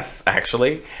yes,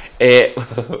 actually, a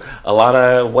lot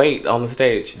of weight on the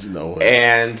stage. You know what?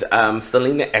 And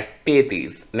Selena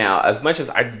Estétis. Now, as much as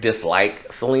I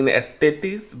dislike Selena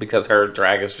Estétis because her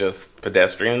drag is just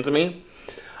pedestrian to me,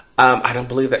 I don't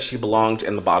believe that she belonged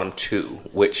in the bottom 2,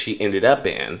 which she ended up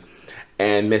in,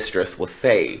 and Mistress was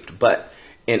saved. But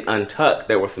in Untucked,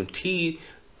 there was some tea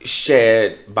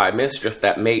shed by Mistress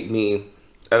that made me,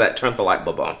 that turned the light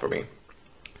bulb on for me.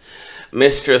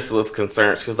 Mistress was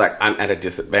concerned. She was like, I'm at a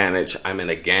disadvantage. I'm in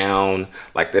a gown.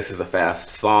 Like, this is a fast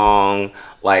song.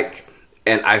 Like,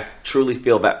 and I truly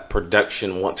feel that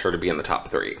production wants her to be in the top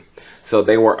 3. So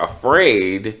they were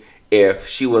afraid if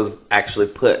she was actually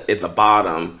put in the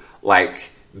bottom,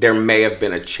 like, there may have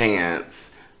been a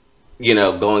chance, you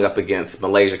know, going up against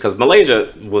Malaysia. Because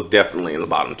Malaysia was definitely in the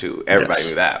bottom 2. Everybody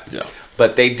knew that. Yeah.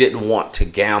 But they didn't want to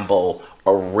gamble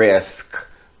or risk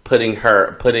putting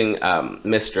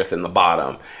Mistress in the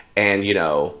bottom and, you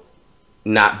know,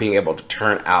 not being able to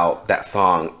turn out that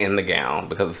song in the gown,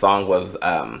 because the song was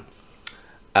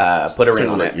Put a Ring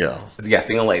on It. Yeah,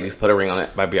 Single Ladies, Put a Ring on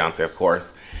It by Beyonce, of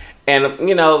course. And,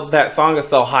 you know, that song is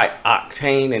so high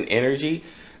octane and energy.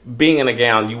 Being in a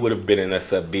gown, you would have been in a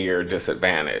severe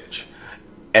disadvantage.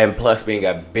 And plus, being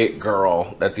a big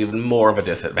girl, that's even more of a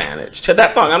disadvantage to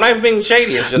that song. I'm not even being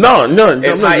shady. It's just no,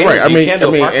 it's high right. energy.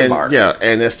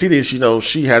 And Estétis, you know,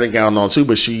 she had a gown on too,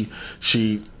 but she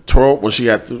twirled when she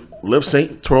had to lip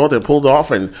sync, twirled and pulled off,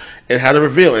 and it had a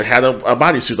reveal. It had a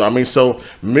bodysuit. I mean, so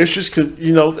Mistress could,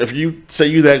 you know, if you say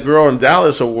you that girl in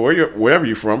Dallas or wherever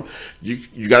you're from,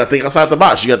 you got to think outside the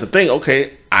box. You got to think,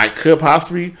 okay, I could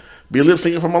possibly be lip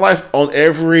syncing for my life on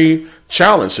every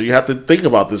challenge. So you have to think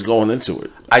about this going into it.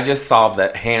 I just saw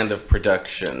that hand of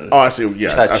production. Oh, I see.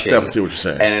 Yeah, I definitely see what you're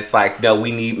saying. And it's like, no,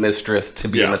 we need Mistress to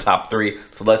be in the top 3,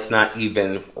 so let's not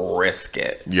even risk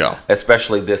it. Yeah.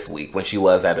 Especially this week when she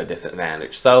was at a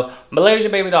disadvantage. So Malaysia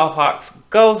Baby Doll Fox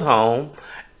goes home,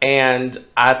 and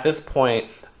at this point,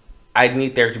 I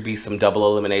need there to be some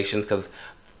double eliminations because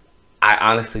I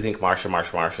honestly think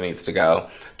Marsha needs to go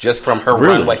just from her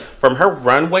runway. From her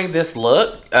runway this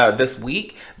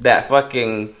week, that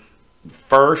fucking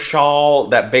fur shawl,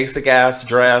 that basic ass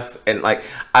dress, and like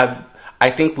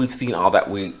I think we've seen all that.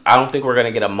 I don't think we're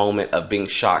gonna get a moment of being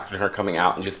shocked at her coming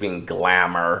out and just being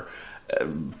glamour,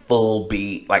 full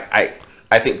beat. Like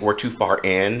I think we're too far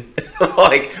in.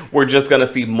 Like we're just gonna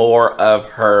see more of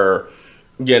her,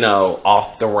 you know,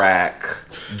 off the rack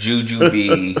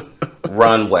Jujubee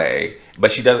runway,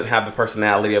 but she doesn't have the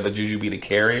personality of a Jujubee to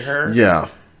carry her. Yeah.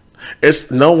 It's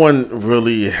no one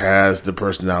really has the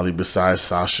personality besides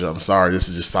Sasha. I'm sorry, this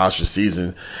is just Sasha's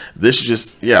season. This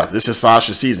is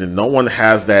Sasha's season. No one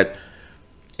has that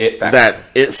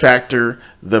it factor,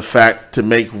 the fact to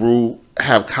make Rue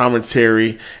have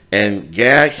commentary and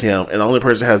gag him, and the only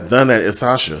person that has done that is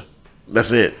Sasha.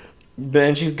 That's it.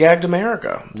 Then she's gagged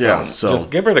America. So just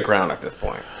give her the crown at this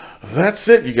point. That's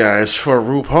it, you guys, for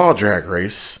RuPaul Drag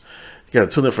Race. You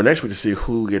got to tune in for next week to see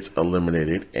who gets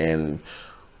eliminated and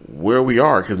where we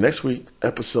are. Because next week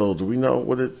episode, do we know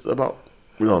what it's about?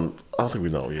 I don't think we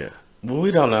know yet. Well,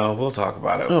 we don't know. We'll talk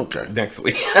about it next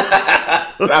week.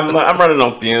 I'm running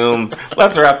on fumes.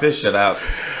 Let's wrap this shit up.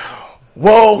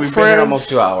 Well, we've friends, been here almost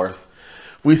 2 hours.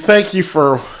 We thank you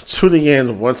for tuning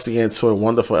in once again to a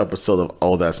wonderful episode of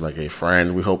Oh, That's My Gay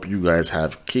Friend. We hope you guys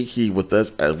have Kiki with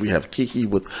us as we have Kiki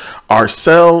with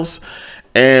ourselves.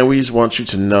 And we just want you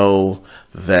to know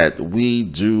that we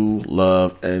do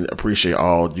love and appreciate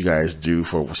all you guys do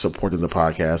for supporting the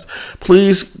podcast.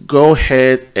 Please go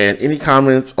ahead and any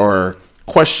comments or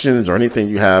questions or anything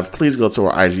you have, please go to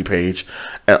our IG page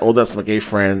at Oh, That's My Gay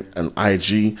Friend and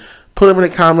IG. Put them in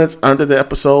the comments under the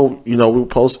episode. You know, we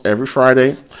post every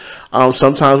Friday.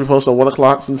 Sometimes we post at 1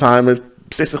 o'clock, sometimes at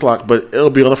 6 o'clock, but it'll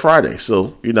be on a Friday.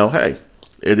 So, you know, hey,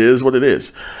 it is what it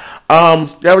is.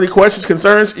 If you have any questions,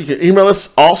 concerns, you can email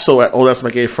us also at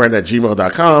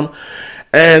ohthat'smygayfriend@gmail.com.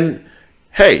 And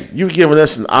hey, you've given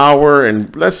us an hour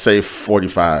and let's say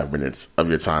 45 minutes of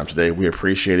your time today. We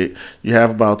appreciate it. You have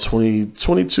about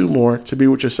 22 more to be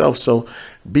with yourself. So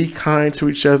be kind to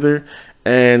each other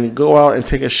and go out and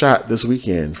take a shot this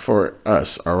weekend for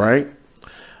us. All right.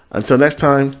 Until next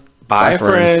time. Bye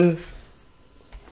friends.